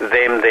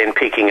them then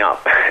picking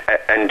up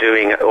and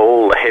doing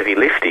all the heavy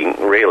lifting,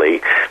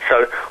 really.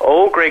 So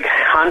all Greg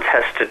Hunt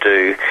has to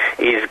do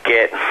is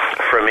get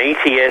from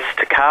ETS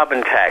to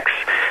carbon tax,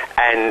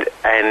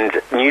 and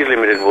News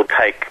Limited will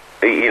take,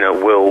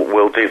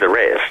 will do the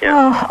rest.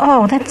 Yeah.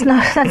 Oh, that's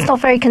not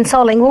very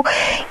consoling. Well,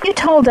 you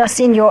told us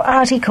in your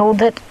article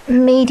that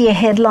media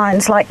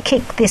headlines like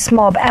 "Kick this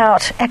mob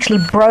out" actually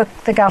broke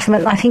the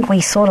government. I think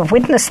we sort of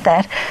witnessed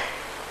that.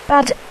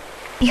 But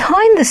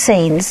behind the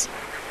scenes,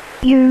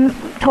 you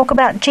talk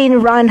about Gina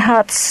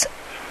Rinehart's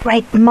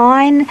great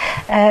mine,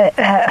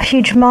 a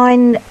huge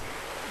mine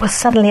was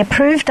suddenly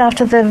approved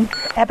after the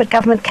Abbott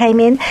government came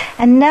in,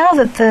 and now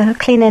that the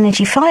Clean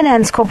Energy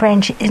Finance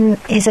Corporation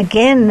is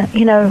again,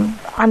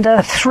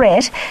 under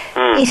threat,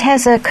 it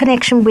has a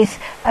connection with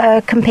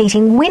a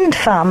competing wind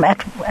farm at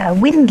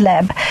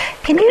WindLab.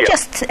 Can you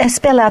just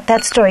spell out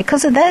that story?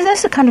 Because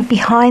those are kind of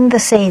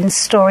behind-the-scenes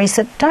stories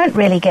that don't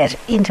really get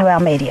into our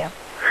media.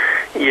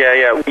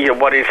 Yeah.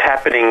 What is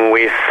happening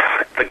with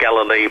the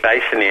Galilee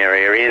Basin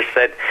area is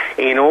that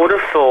in order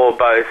for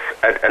both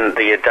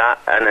the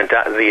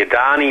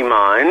Adani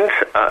mine,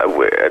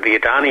 the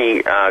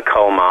Adani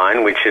coal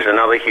mine, which is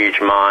another huge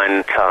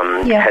mine,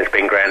 has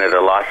been granted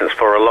a license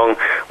for, along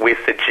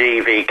with the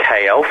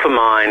GVK Alpha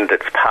mine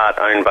that's part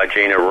owned by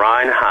Gina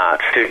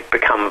Rinehart, to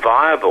become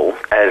viable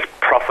as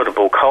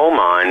profitable coal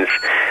mines.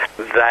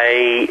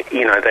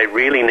 They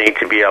really need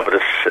to be able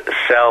to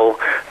sell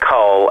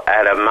coal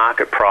at a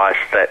market price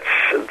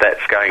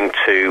that's going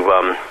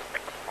to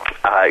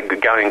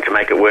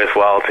make it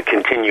worthwhile to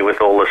continue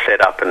with all the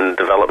setup and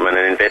development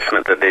and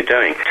investment that they're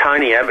doing.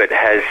 Tony Abbott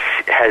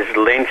has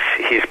lent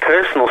his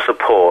personal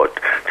support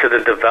to the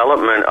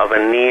development of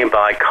a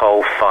nearby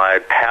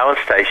coal-fired power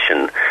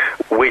station,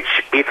 which,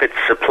 if it's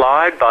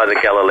supplied by the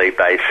Galilee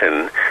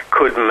Basin,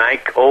 could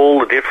make all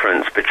the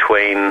difference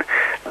between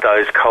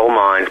those coal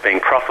mines being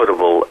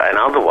profitable and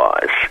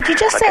otherwise. Did you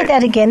just say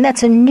that again?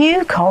 That's a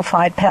new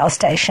coal-fired power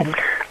station.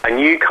 A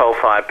new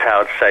coal-fired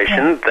power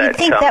station. Yeah. You'd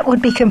think that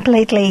would be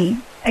completely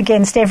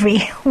against every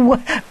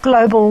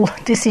global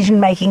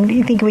decision-making.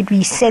 You think we'd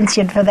be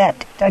censured for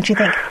that, don't you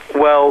think?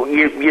 Well,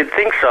 you'd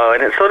think so,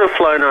 and it's sort of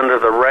flown under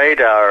the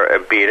radar a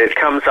bit. It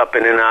comes up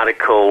in an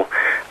article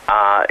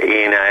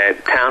in a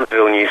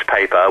Townsville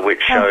newspaper,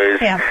 which shows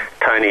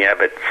Tony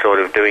Abbott sort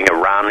of doing a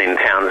run in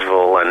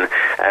Townsville,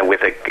 and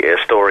with a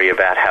story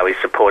about how he's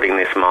supporting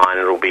this mine.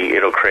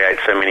 It'll create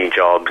so many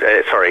jobs.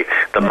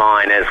 The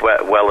mine as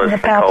well as the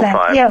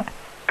coal-fired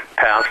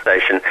power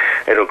station.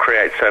 It'll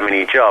create so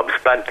many jobs.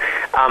 But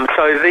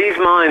so these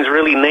mines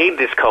really need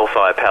this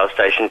coal-fired power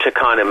station to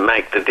kind of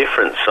make the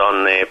difference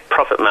on their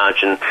profit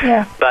margin.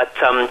 Yeah. But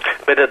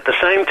at the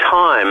same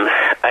time,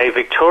 a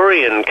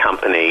Victorian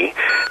company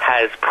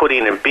has put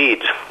in a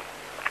bid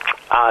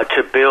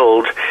to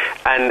build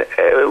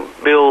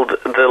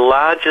the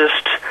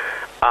largest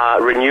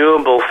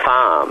renewable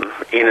farm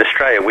in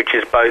Australia, which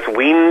is both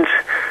wind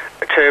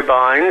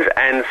turbines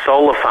and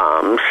solar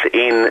farms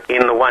in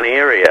the one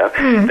area,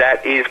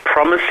 that is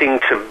promising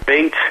to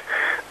beat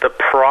the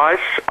price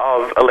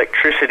of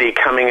electricity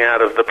coming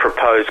out of the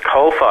proposed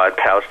coal-fired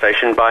power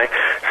station by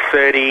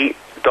 $30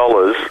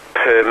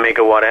 per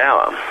megawatt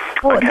hour.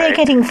 Well, they're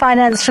getting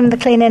finance from the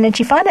Clean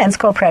Energy Finance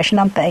Corporation,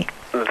 aren't they?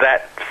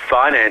 That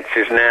finance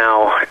is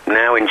now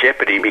in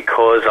jeopardy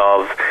because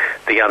of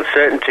the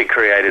uncertainty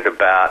created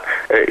about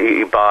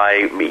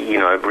by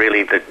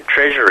really the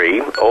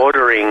Treasury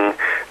ordering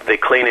the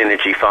Clean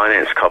Energy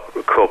Finance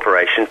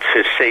Corporation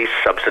to cease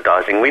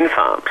subsidising wind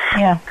farms.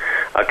 Yeah.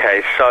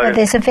 Okay, so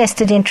there's a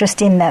vested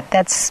interest in that.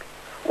 That's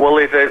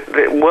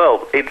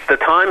the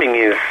timing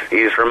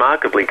is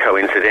remarkably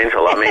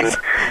coincidental. I mean,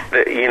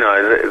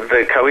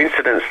 the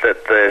coincidence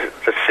that the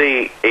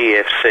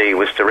CEFC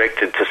was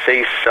directed to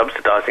cease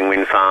subsidising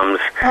wind farms,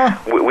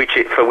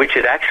 for which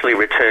it actually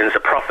returns a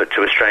profit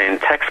to Australian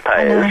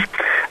taxpayers,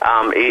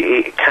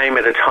 it came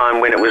at a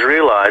time when it was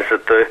realised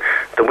that the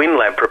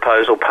WindLab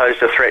proposal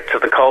posed a threat to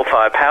the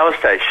coal-fired power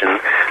station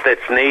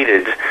that's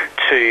needed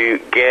to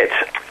get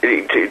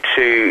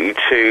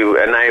to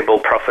enable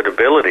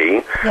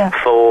profitability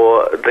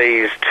for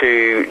these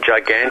two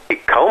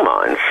gigantic coal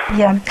mines.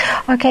 Yeah.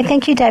 Okay,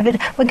 thank you, David.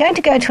 We're going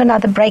to go to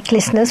another break,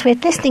 listeners. We're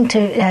listening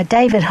to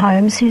David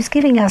Holmes, who's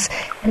giving us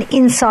an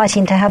insight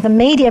into how the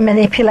media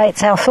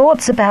manipulates our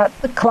thoughts about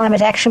the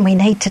climate action we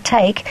need to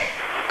take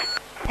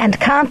and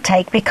can't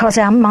take because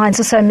our minds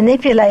are so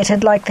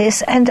manipulated like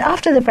this. And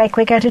after the break,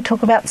 we're going to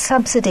talk about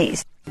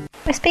subsidies.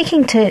 We're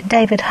speaking to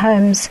David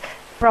Holmes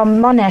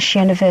from Monash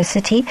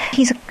University.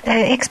 He's an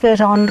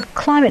expert on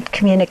climate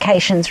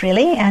communications,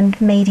 really, and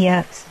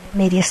media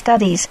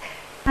studies.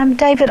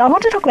 David, I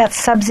want to talk about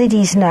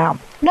subsidies now.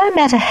 No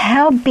matter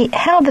how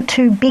the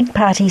two big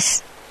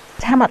parties,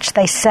 how much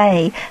they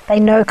say they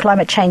know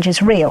climate change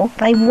is real,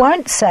 they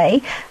won't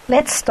say,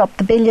 let's stop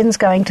the billions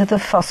going to the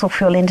fossil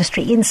fuel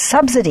industry in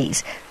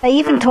subsidies. They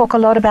even talk a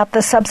lot about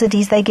the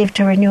subsidies they give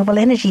to renewable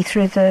energy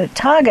through the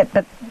target,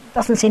 but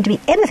doesn't seem to be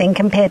anything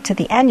compared to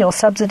the annual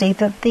subsidy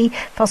that the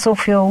fossil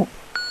fuel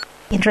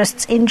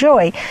interests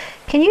enjoy.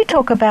 Can you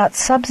talk about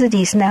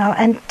subsidies now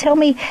and tell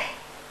me,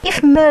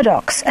 if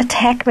Murdoch's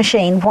attack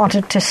machine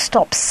wanted to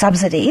stop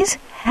subsidies,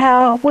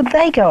 how would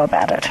they go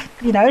about it?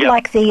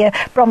 Like the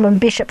Bronwyn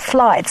Bishop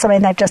flights. I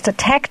mean, they've just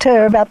attacked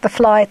her about the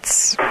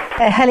flights,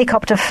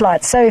 helicopter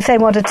flights. So if they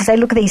wanted to say,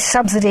 look at these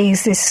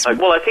subsidies, this...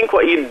 Well, I think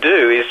what you'd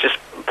do is just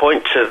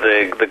point to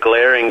the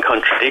glaring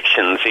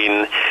contradictions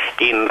in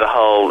the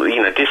whole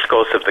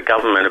discourse of the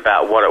government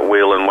about what it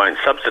will and won't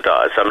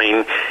subsidise. I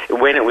mean,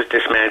 when it was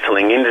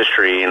dismantling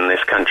industry in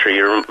this country,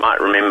 you might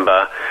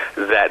remember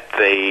that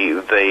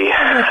the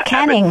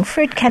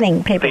fruit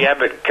canning people. The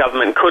Abbott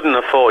government couldn't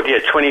afford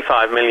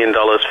 $25 million for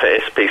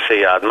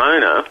SPC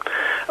Ardmona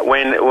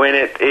when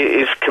it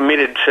is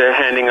committed to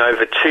handing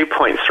over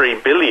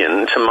 $2.3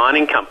 billion to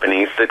mining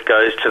companies that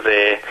goes to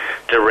their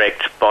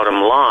direct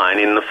bottom line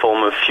in the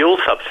form of fuel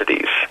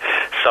subsidies.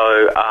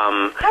 So,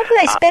 how do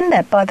they spend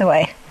that, by the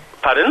way?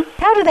 Pardon?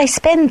 How do they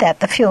spend that,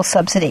 the fuel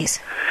subsidies?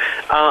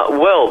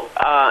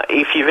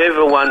 If you've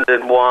ever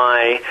wondered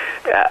why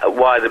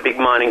the big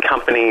mining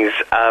companies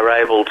are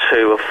able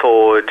to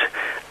afford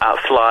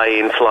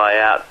flying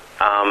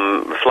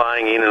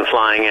in and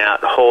flying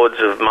out hordes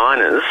of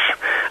miners,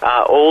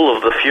 all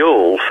of the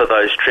fuel for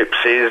those trips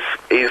is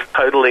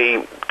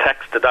totally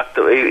tax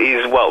deductible,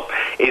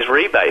 is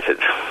rebated.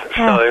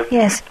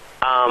 Yes.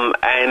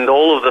 And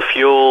all of the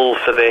fuel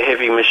for their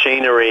heavy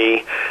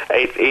machinery,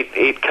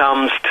 it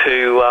comes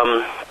to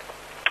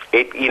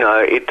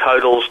it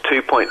totals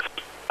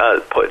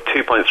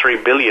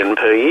 2.3 billion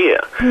per year.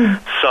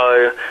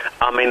 So,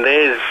 I mean,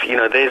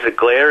 there's a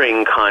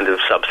glaring kind of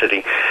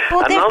subsidy.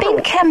 Well, there have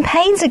been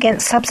campaigns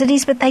against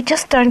subsidies, but they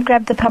just don't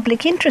grab the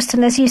public interest.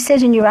 And as you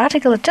said in your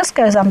article, it just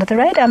goes under the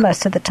radar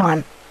most of the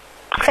time.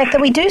 The fact that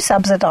we do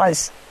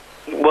subsidise.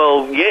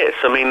 Well, yes.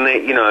 I mean,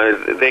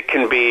 there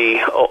can be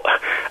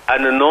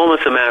an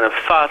enormous amount of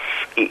fuss,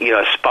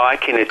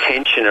 spike in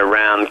attention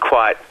around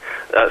quite,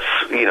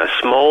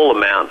 small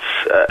amounts,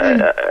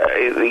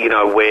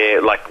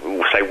 where, like,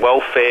 say,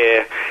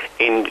 welfare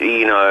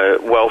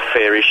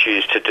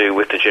issues to do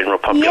with the general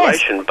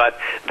population. Yes. But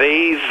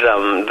these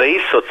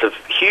sorts of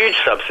huge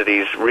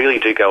subsidies really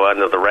do go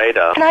under the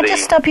radar. Can I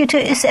just stop you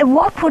to say,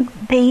 what would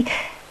be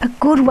a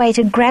good way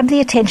to grab the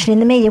attention in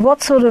the media?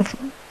 What sort of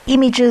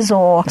images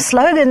or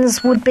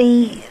slogans would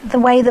be the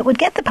way that would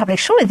get the public?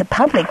 Surely the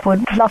public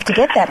would love to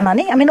get that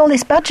money. I mean, all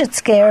this budget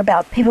scare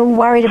about people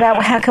worried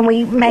about how can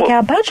we make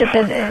our budget,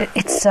 but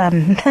it's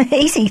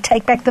easy.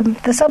 Take back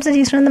the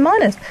subsidies from the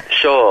miners.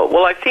 Sure.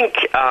 Well, I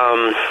think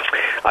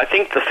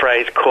the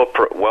phrase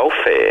corporate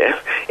welfare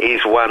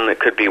is one that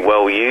could be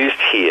well used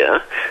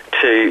here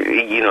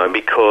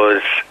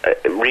because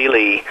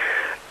really,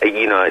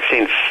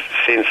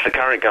 since the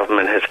current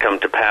government has come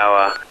to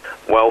power,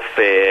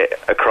 welfare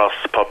across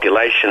the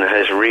population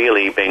has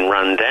really been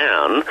run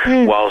down,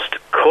 whilst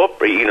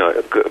corporate,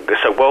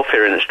 so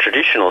welfare in its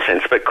traditional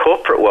sense, but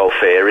corporate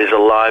welfare is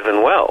alive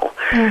and well.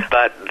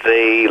 But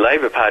the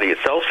Labor Party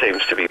itself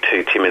seems to be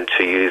too timid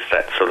to use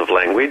that sort of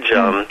language,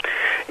 as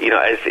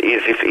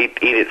if it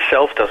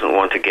itself doesn't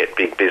want to get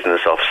big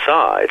business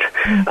offside.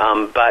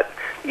 But,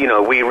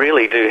 we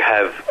really do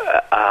have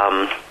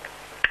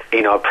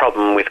a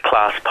problem with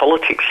class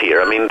politics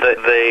here. I mean,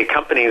 the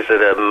companies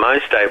that are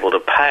most able to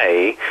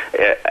pay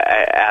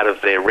out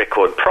of their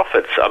record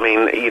profits, I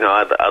mean,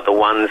 are the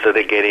ones that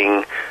are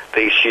getting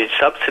these huge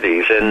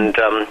subsidies. And,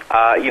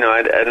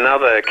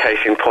 another case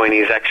in point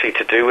is actually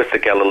to do with the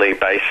Galilee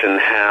Basin,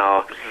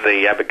 how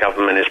the Abbott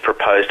government has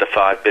proposed a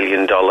 $5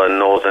 billion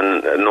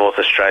North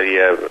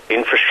Australia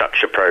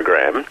infrastructure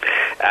program,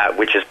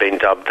 which has been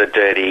dubbed the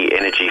Dirty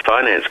Energy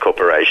Finance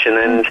Corporation.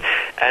 And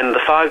the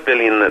 $5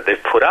 billion that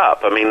they've put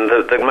up, I mean,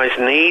 the most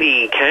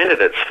needy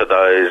candidates for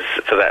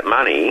that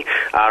money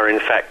are in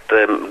fact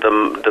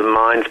the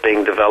mines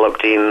being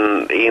developed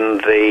in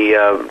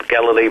the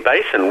Galilee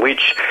Basin,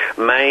 which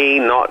may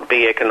not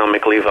be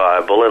economically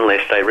viable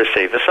unless they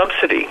receive a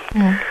subsidy.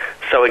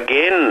 So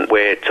again,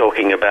 we're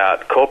talking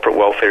about corporate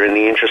welfare in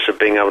the interest of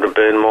being able to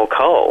burn more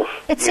coal.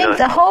 It seems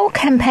the whole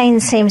campaign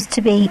seems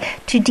to be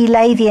to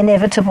delay the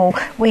inevitable.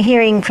 We're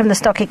hearing from the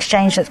stock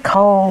exchange that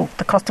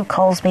the cost of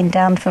coal's been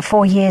down for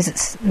 4 years.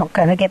 It's not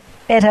going to get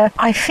better.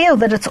 I feel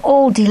that it's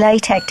all delay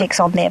tactics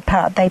on their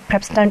part. They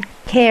perhaps don't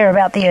care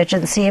about the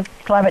urgency of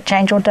climate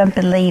change or don't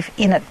believe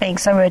in it being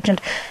so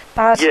urgent.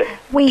 But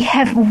we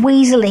have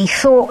weaselly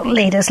thought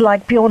leaders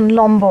like Bjorn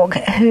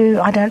Lomborg, who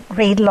I don't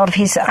read a lot of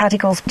his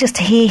articles, just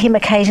to hear him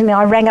occasionally.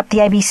 I rang up the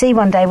ABC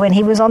one day when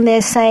he was on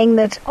there saying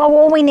that,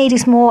 all we need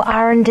is more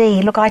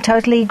R&D. Look, I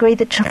totally agree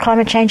that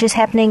climate change is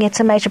happening. It's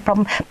a major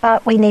problem,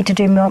 but we need to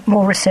do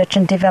more research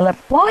and develop.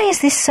 Why is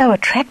this so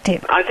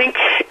attractive? I think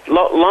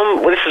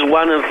this is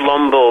one of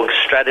Lomborg's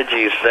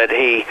strategies that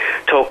he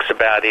talks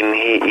about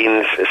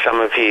in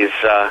some of his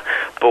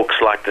books,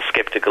 like The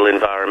Skeptical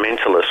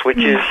Environmentalist, which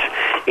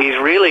is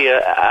really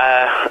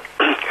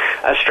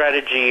a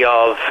strategy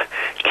of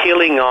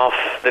killing off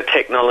the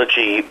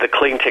technology, the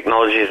clean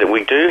technologies that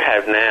we do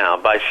have now,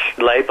 by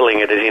labelling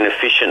it as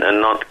inefficient and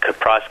not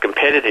price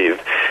competitive,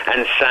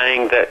 and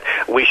saying that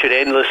we should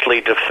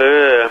endlessly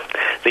defer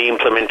the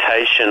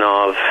implementation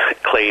of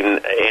clean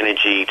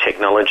energy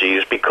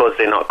technologies because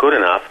they're not good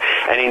enough,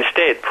 and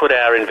instead put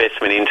our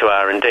investment into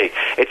R&D.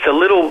 It's a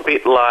little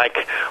bit like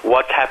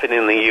what's happened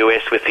in the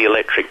US with the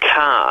electric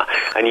car,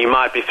 and you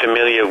might be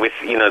familiar with,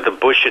 the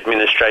Bush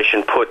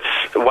administration puts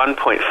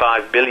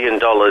 $1.5 billion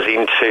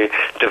into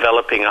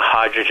developing a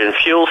hydrogen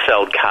fuel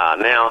cell car.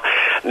 Now,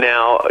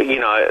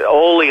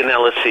 all the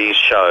analyses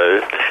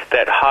show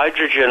that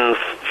hydrogen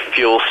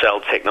fuel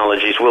cell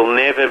technologies will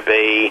never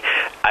be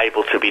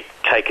able to be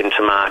taken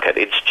to market.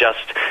 It's just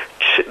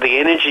the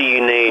energy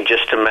you need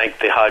just to make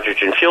the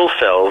hydrogen fuel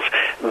cells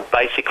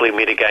basically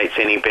mitigates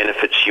any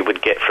benefits you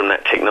would get from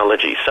that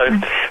technology.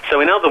 So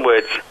in other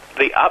words,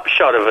 the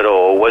upshot of it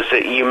all was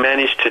that you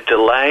managed to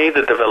delay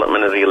the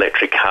development of the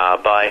electric car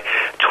by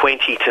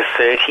 20 to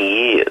 30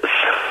 years.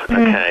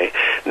 Okay.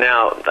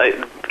 Now,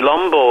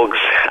 Lomborg's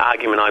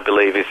argument, I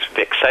believe, is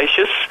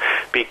vexatious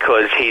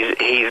because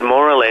he's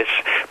more or less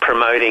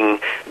promoting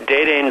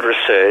dead-end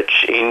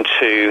research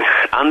into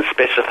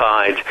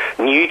unspecified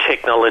new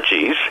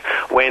technologies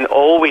when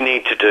all we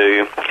need to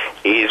do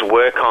is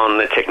work on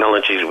the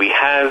technologies we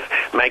have,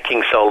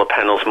 making solar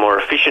panels more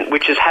efficient,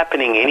 which is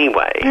happening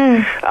anyway,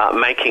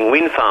 making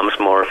wind farms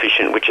more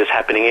efficient, which is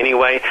happening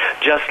anyway,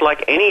 just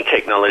like any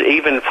technology,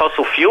 even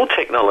fossil fuel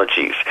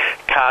technologies.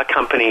 Car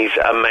companies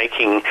are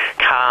making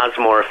cars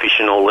more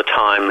efficient all the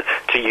time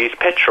to use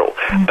petrol.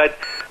 But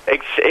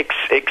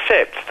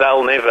except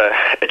they'll never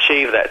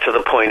achieve that to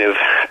the point of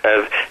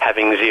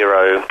having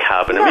zero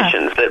carbon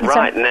emissions. That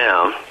right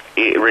now,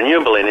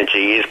 renewable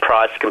energy is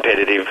price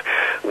competitive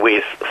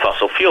with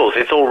fossil fuels.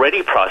 It's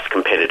already price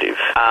competitive,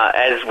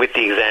 as with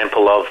the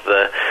example of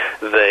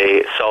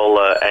the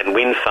solar and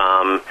wind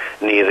farm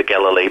near the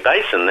Galilee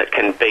Basin that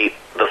can beat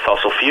the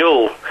fossil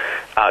fuel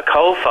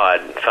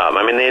coal-fired farm.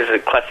 I mean, there's a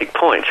classic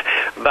point.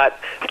 But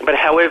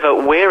however,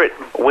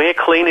 where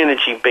clean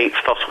energy beats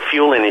fossil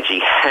fuel energy,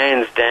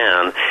 hands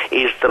down,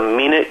 is the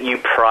minute you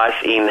price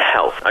in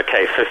health.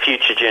 Okay, for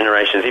future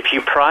generations. If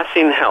you price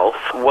in health,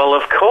 well,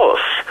 of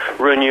course,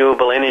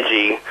 renewable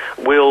energy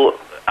will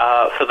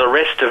for the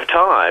rest of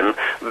time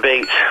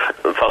beat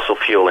fossil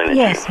fuel energy.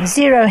 Yes,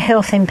 zero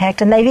health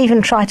impact, and they've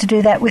even tried to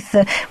do that with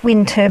the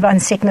wind turbine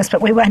sickness,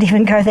 but we won't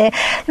even go there.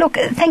 Look,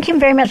 thank you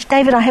very much,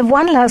 David. I have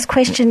one last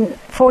question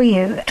for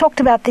you. Talked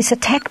about this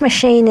attack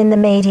machine in the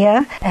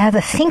media,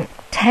 the think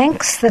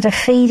tanks that are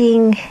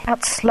feeding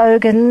out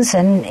slogans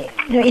and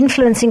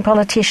influencing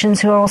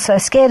politicians who are also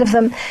scared of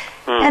them.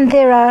 And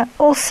there are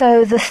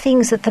also the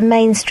things that the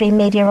mainstream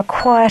media are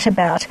quiet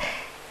about.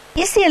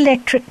 Is the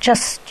electorate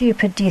just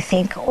stupid, do you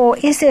think, or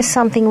is there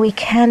something we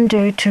can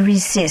do to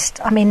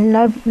resist? I mean,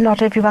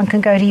 not everyone can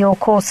go to your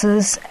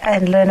courses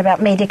and learn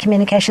about media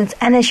communications,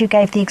 and as you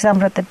gave the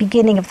example at the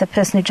beginning of the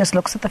person who just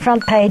looks at the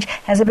front page,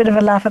 has a bit of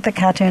a laugh at the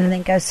cartoon and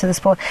then goes to the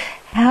sport.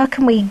 How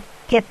can we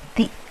get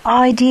the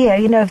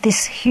idea, of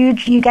this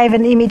huge, you gave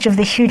an image of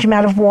the huge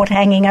amount of water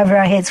hanging over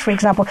our heads, for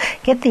example,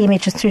 get the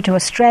images through to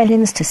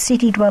Australians, to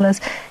city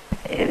dwellers,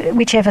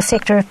 whichever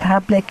sector of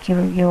public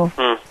you're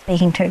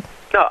speaking to?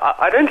 No,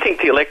 I don't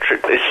think the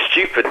electorate is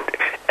stupid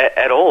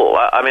at all.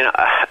 I mean,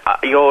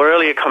 your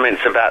earlier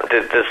comments about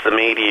does the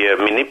media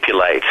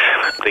manipulate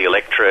the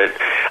electorate,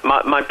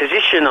 my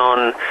position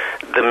on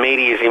the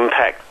media's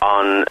impact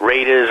on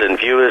readers and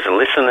viewers and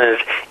listeners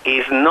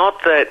is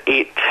not that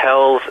it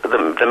tells,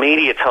 the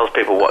media tells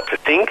people what to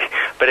think,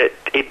 but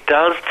it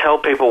does tell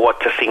people what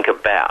to think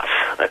about,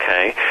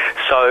 okay?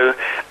 So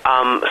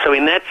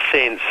in that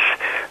sense,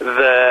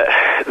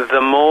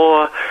 the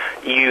more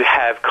you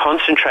have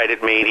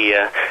concentrated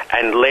media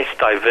and less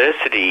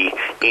diversity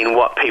in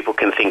what people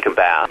can think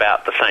about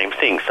the same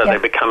thing. So they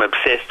become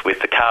obsessed with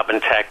the carbon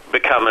tax,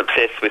 become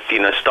obsessed with,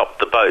 stop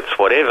the boats,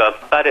 whatever.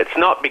 But it's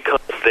not because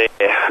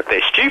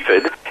they're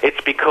stupid, it's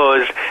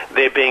because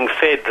they're being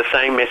fed the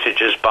same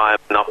messages by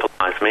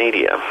monopolised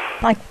media.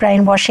 Like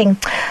brainwashing.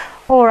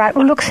 All right.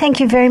 Well, look, thank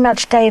you very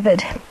much,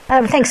 David.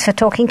 Thanks for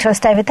talking to us,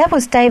 David. That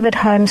was David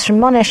Holmes from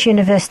Monash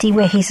University,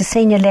 where he's a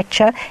senior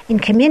lecturer in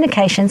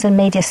communications and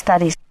media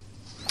studies.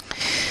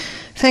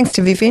 Thanks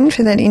to Vivian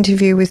for that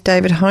interview with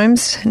David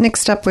Holmes.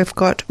 Next up, we've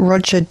got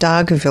Roger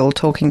Dargaville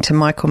talking to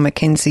Michael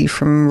McKenzie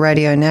from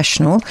Radio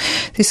National.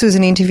 This was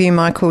an interview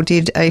Michael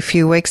did a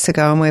few weeks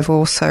ago, and we've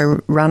also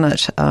run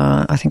it,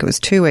 I think it was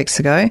 2 weeks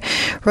ago.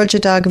 Roger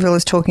Dargaville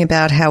is talking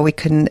about how we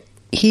can,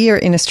 here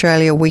in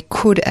Australia, we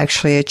could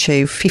actually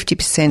achieve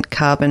 50%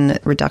 carbon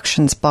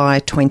reductions by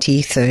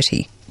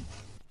 2030.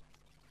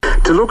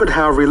 To look at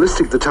how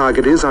realistic the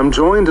target is, I'm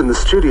joined in the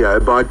studio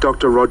by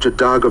Dr. Roger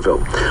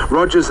Dargaville.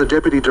 Roger's the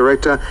Deputy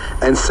Director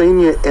and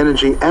Senior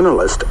Energy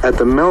Analyst at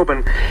the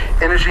Melbourne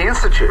Energy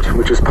Institute,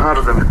 which is part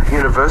of the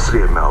University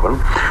of Melbourne.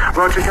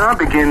 Roger, can I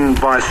begin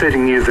by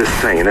setting you this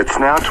scene? It's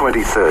now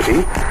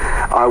 2030.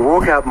 I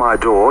walk out my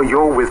door,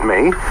 you're with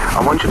me.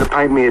 I want you to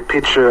paint me a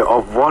picture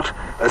of what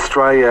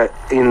Australia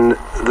in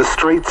the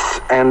streets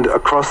and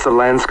across the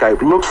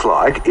landscape looks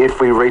like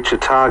if we reach a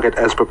target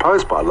as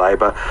proposed by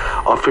Labor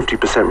of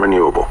 50%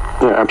 renewable.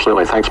 Yeah,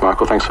 absolutely. Thanks,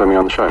 Michael. Thanks for having me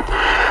on the show.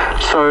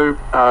 So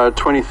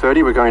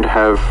 2030, we're going to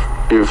have,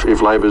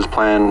 if Labor's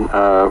plan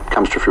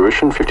comes to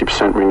fruition,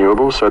 50%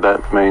 renewable. So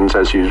that means,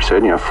 as you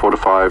said, 4 to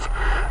 5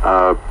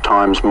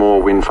 times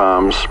more wind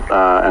farms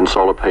and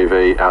solar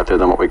PV out there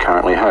than what we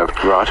currently have.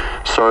 Right.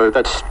 So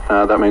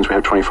that means we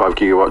have 25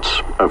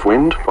 gigawatts of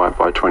wind by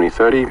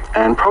 2030,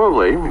 and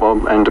probably,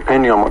 and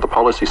depending on what the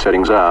policy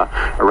settings are,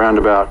 around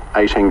about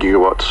 18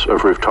 gigawatts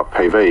of rooftop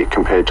PV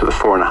compared to the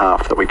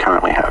 4.5 that we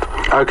currently have.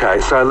 Okay,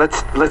 so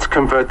let's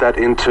convert that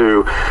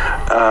into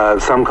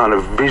some kind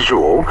of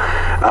visual.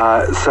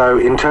 So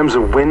in terms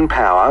of wind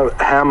power,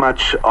 how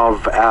much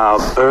of our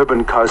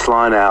urban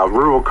coastline, our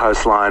rural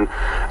coastline,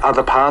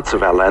 other parts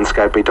of our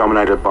landscape be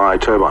dominated by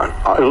turbine?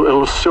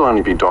 It'll still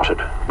only be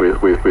dotted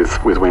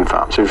with wind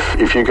farms.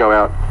 If you go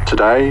out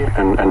today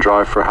and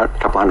drive for a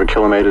couple hundred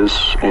kilometres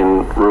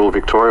in rural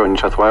Victoria or New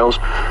South Wales,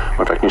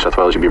 in fact, New South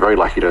Wales, you'd be very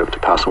lucky to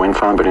pass a wind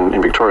farm, but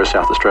in Victoria,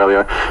 South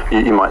Australia,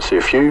 you might see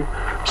a few.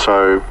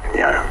 So,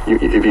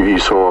 if you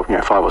saw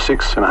 5 or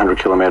 6 in a 100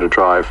 kilometre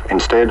drive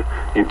instead,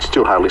 you'd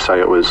still hardly say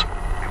it was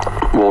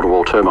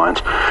wall-to-wall turbines.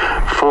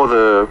 For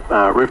the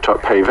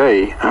rooftop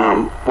PV,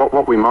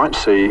 what we might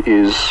see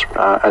is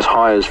as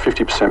high as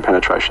 50%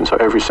 penetration. So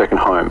every second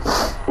home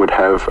would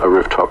have a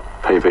rooftop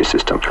PV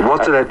system.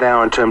 What's it at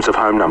now in terms of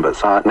home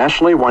numbers?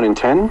 Nationally, 1 in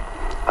 10.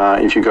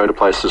 If you go to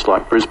places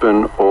like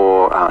Brisbane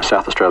or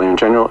South Australia in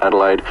general,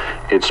 Adelaide,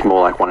 it's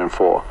more like 1 in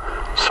 4.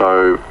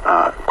 So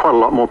quite a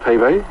lot more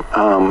PV,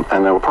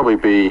 and there will probably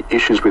be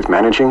issues with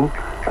managing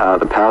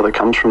the power that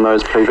comes from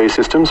those PV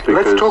systems.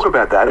 Because, let's talk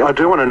about that. I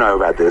do want to know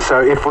about this.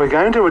 So if we're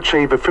going to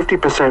achieve a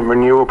 50%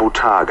 renewable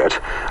target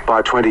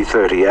by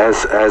 2030,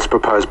 as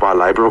proposed by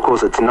Labor, of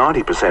course it's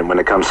 90% when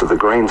it comes to the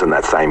Greens in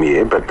that same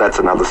year, but that's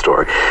another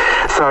story.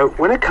 So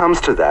when it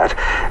comes to that,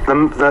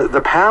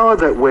 the power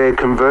that we're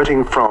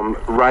converting from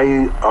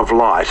ray of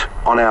light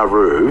on our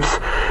roofs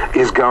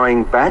is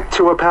going back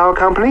to a power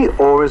company,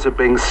 or is it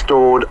being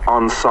stored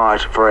on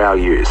site for our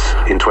use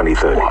in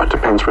 2030? Well, it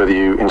depends whether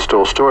you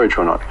install storage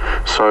or not.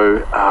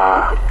 So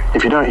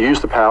if you don't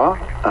use the power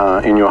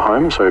in your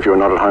home, so if you're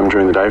not at home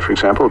during the day, for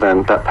example,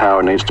 then that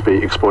power needs to be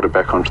exported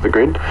back onto the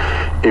grid.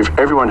 If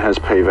everyone has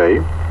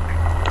PV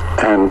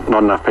and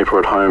not enough people are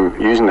at home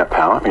using that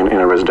power in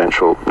a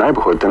residential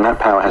neighbourhood, then that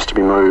power has to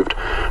be moved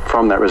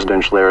from that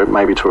residential area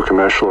maybe to a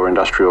commercial or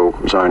industrial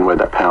zone where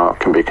that power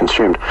can be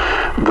consumed.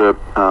 The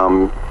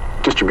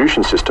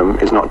distribution system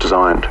is not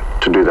designed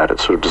to do that.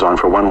 It's sort of designed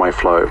for a one-way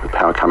flow of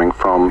power coming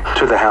from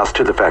to the house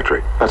to the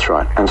factory. That's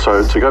right. And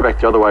so to go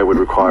back the other way would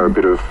require a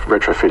bit of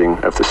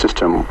retrofitting of the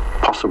system,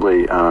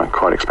 possibly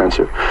quite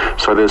expensive.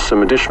 So there's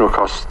some additional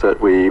costs that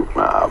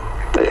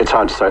it's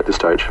hard to say at this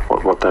stage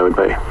what they would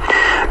be.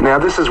 Now,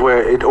 this is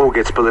where it all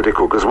gets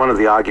political, because one of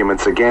the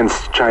arguments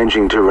against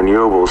changing to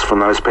renewables from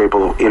those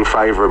people in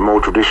favour of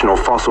more traditional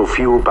fossil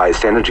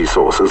fuel-based energy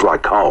sources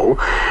like coal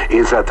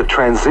is that the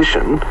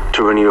transition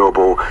to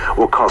renewable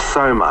will cost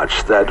so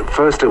much that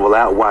first it will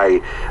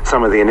outweigh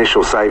some of the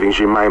initial savings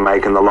you may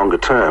make in the longer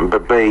term,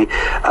 but B,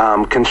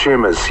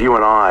 consumers, you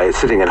and I,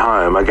 sitting at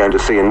home, are going to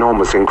see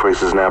enormous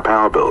increases in our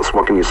power bills.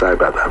 What can you say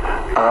about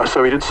that?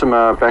 So we did some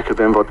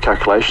back-of-the-envelope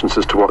calculations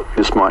as to what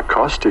this might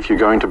cost. If you're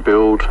going to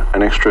build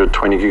an extra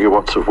 20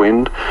 gigawatts of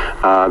wind,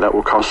 that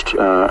will cost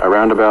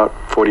around about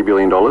 $40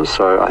 billion.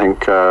 So I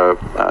think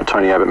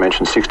Tony Abbott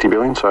mentioned $60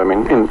 billion. So, I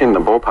mean, in the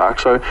ballpark.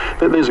 So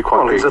these are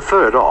quite big. He's a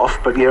third off,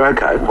 but yeah,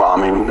 okay. Well,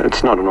 I mean,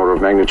 it's not an order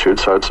of magnitude,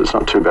 so it's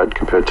not too bad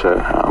compared to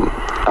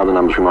other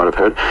numbers we might have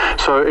heard.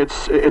 So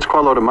it's quite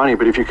a lot of money,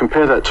 but if you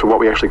compare that to what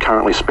we actually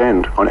currently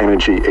spend on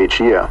energy each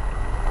year,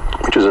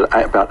 which is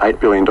about $8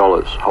 billion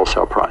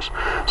wholesale price.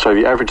 So if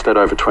you average that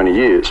over 20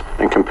 years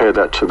and compare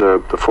that to the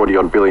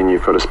 40-odd billion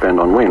you've got to spend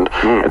on wind,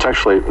 it's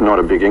actually not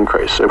a big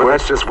increase. But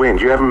that's just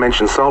wind. You haven't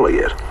mentioned solar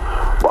yet.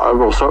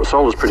 Well,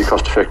 solar is pretty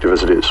cost-effective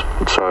as it is.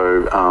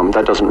 So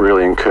that doesn't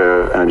really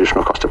incur an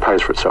additional cost. It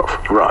pays for itself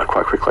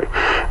quite quickly.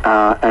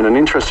 And an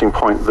interesting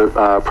point that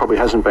probably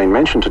hasn't been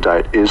mentioned to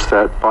date is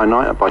that by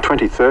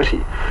 2030,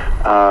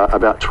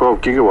 about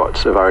 12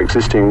 gigawatts of our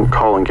existing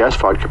coal and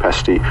gas-fired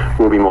capacity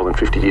will be more than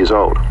 50 years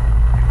old.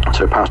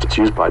 So past its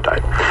use by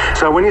date.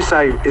 So when you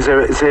say, is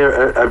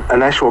there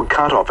an actual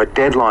cut-off, a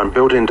deadline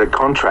built into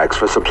contracts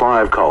for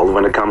supply of coal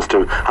when it comes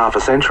to half a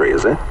century,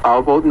 is there?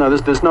 Well, no,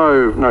 there's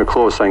no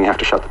clause saying you have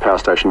to shut the power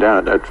station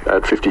down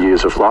at 50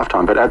 years of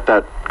lifetime, but at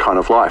that kind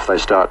of life, they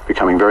start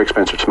becoming very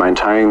expensive to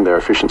maintain, their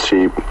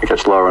efficiency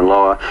gets lower and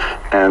lower,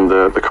 and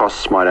the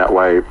costs might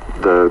outweigh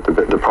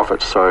the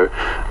profits. So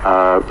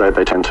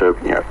they tend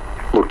to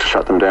look to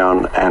shut them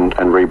down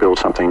and rebuild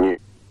something new.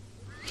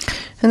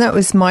 And that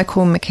was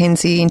Michael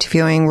McKenzie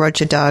interviewing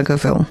Roger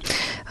Dargaville.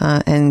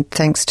 And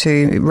thanks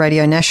to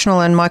Radio National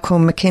and Michael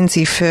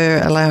McKenzie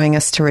for allowing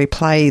us to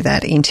replay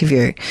that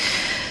interview.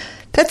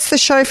 That's the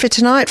show for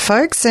tonight,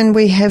 folks, and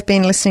we have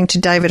been listening to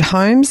David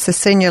Holmes, the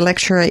Senior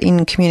Lecturer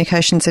in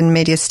Communications and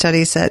Media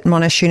Studies at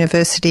Monash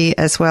University,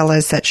 as well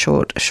as that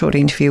short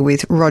interview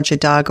with Roger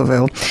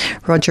Dargaville.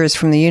 Roger is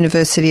from the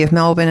University of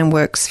Melbourne and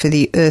works for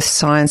the Earth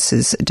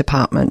Sciences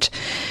Department.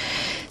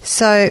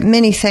 So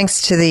many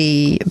thanks to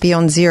the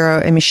Beyond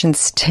Zero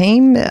Emissions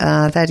team.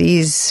 That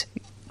is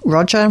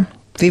Roger,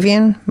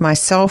 Vivian,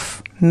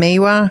 myself,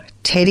 Miwa,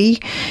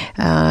 Teddy,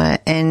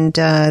 and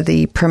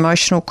the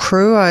promotional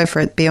crew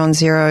over at Beyond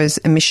Zero's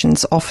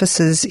emissions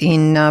offices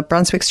in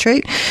Brunswick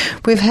Street.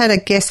 We've had a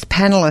guest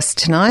panellist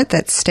tonight.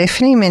 That's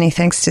Stephanie. Many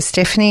thanks to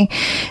Stephanie.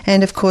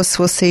 And, of course,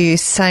 we'll see you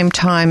same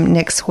time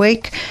next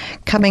week.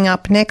 Coming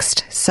up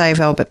next, Save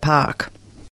Albert Park.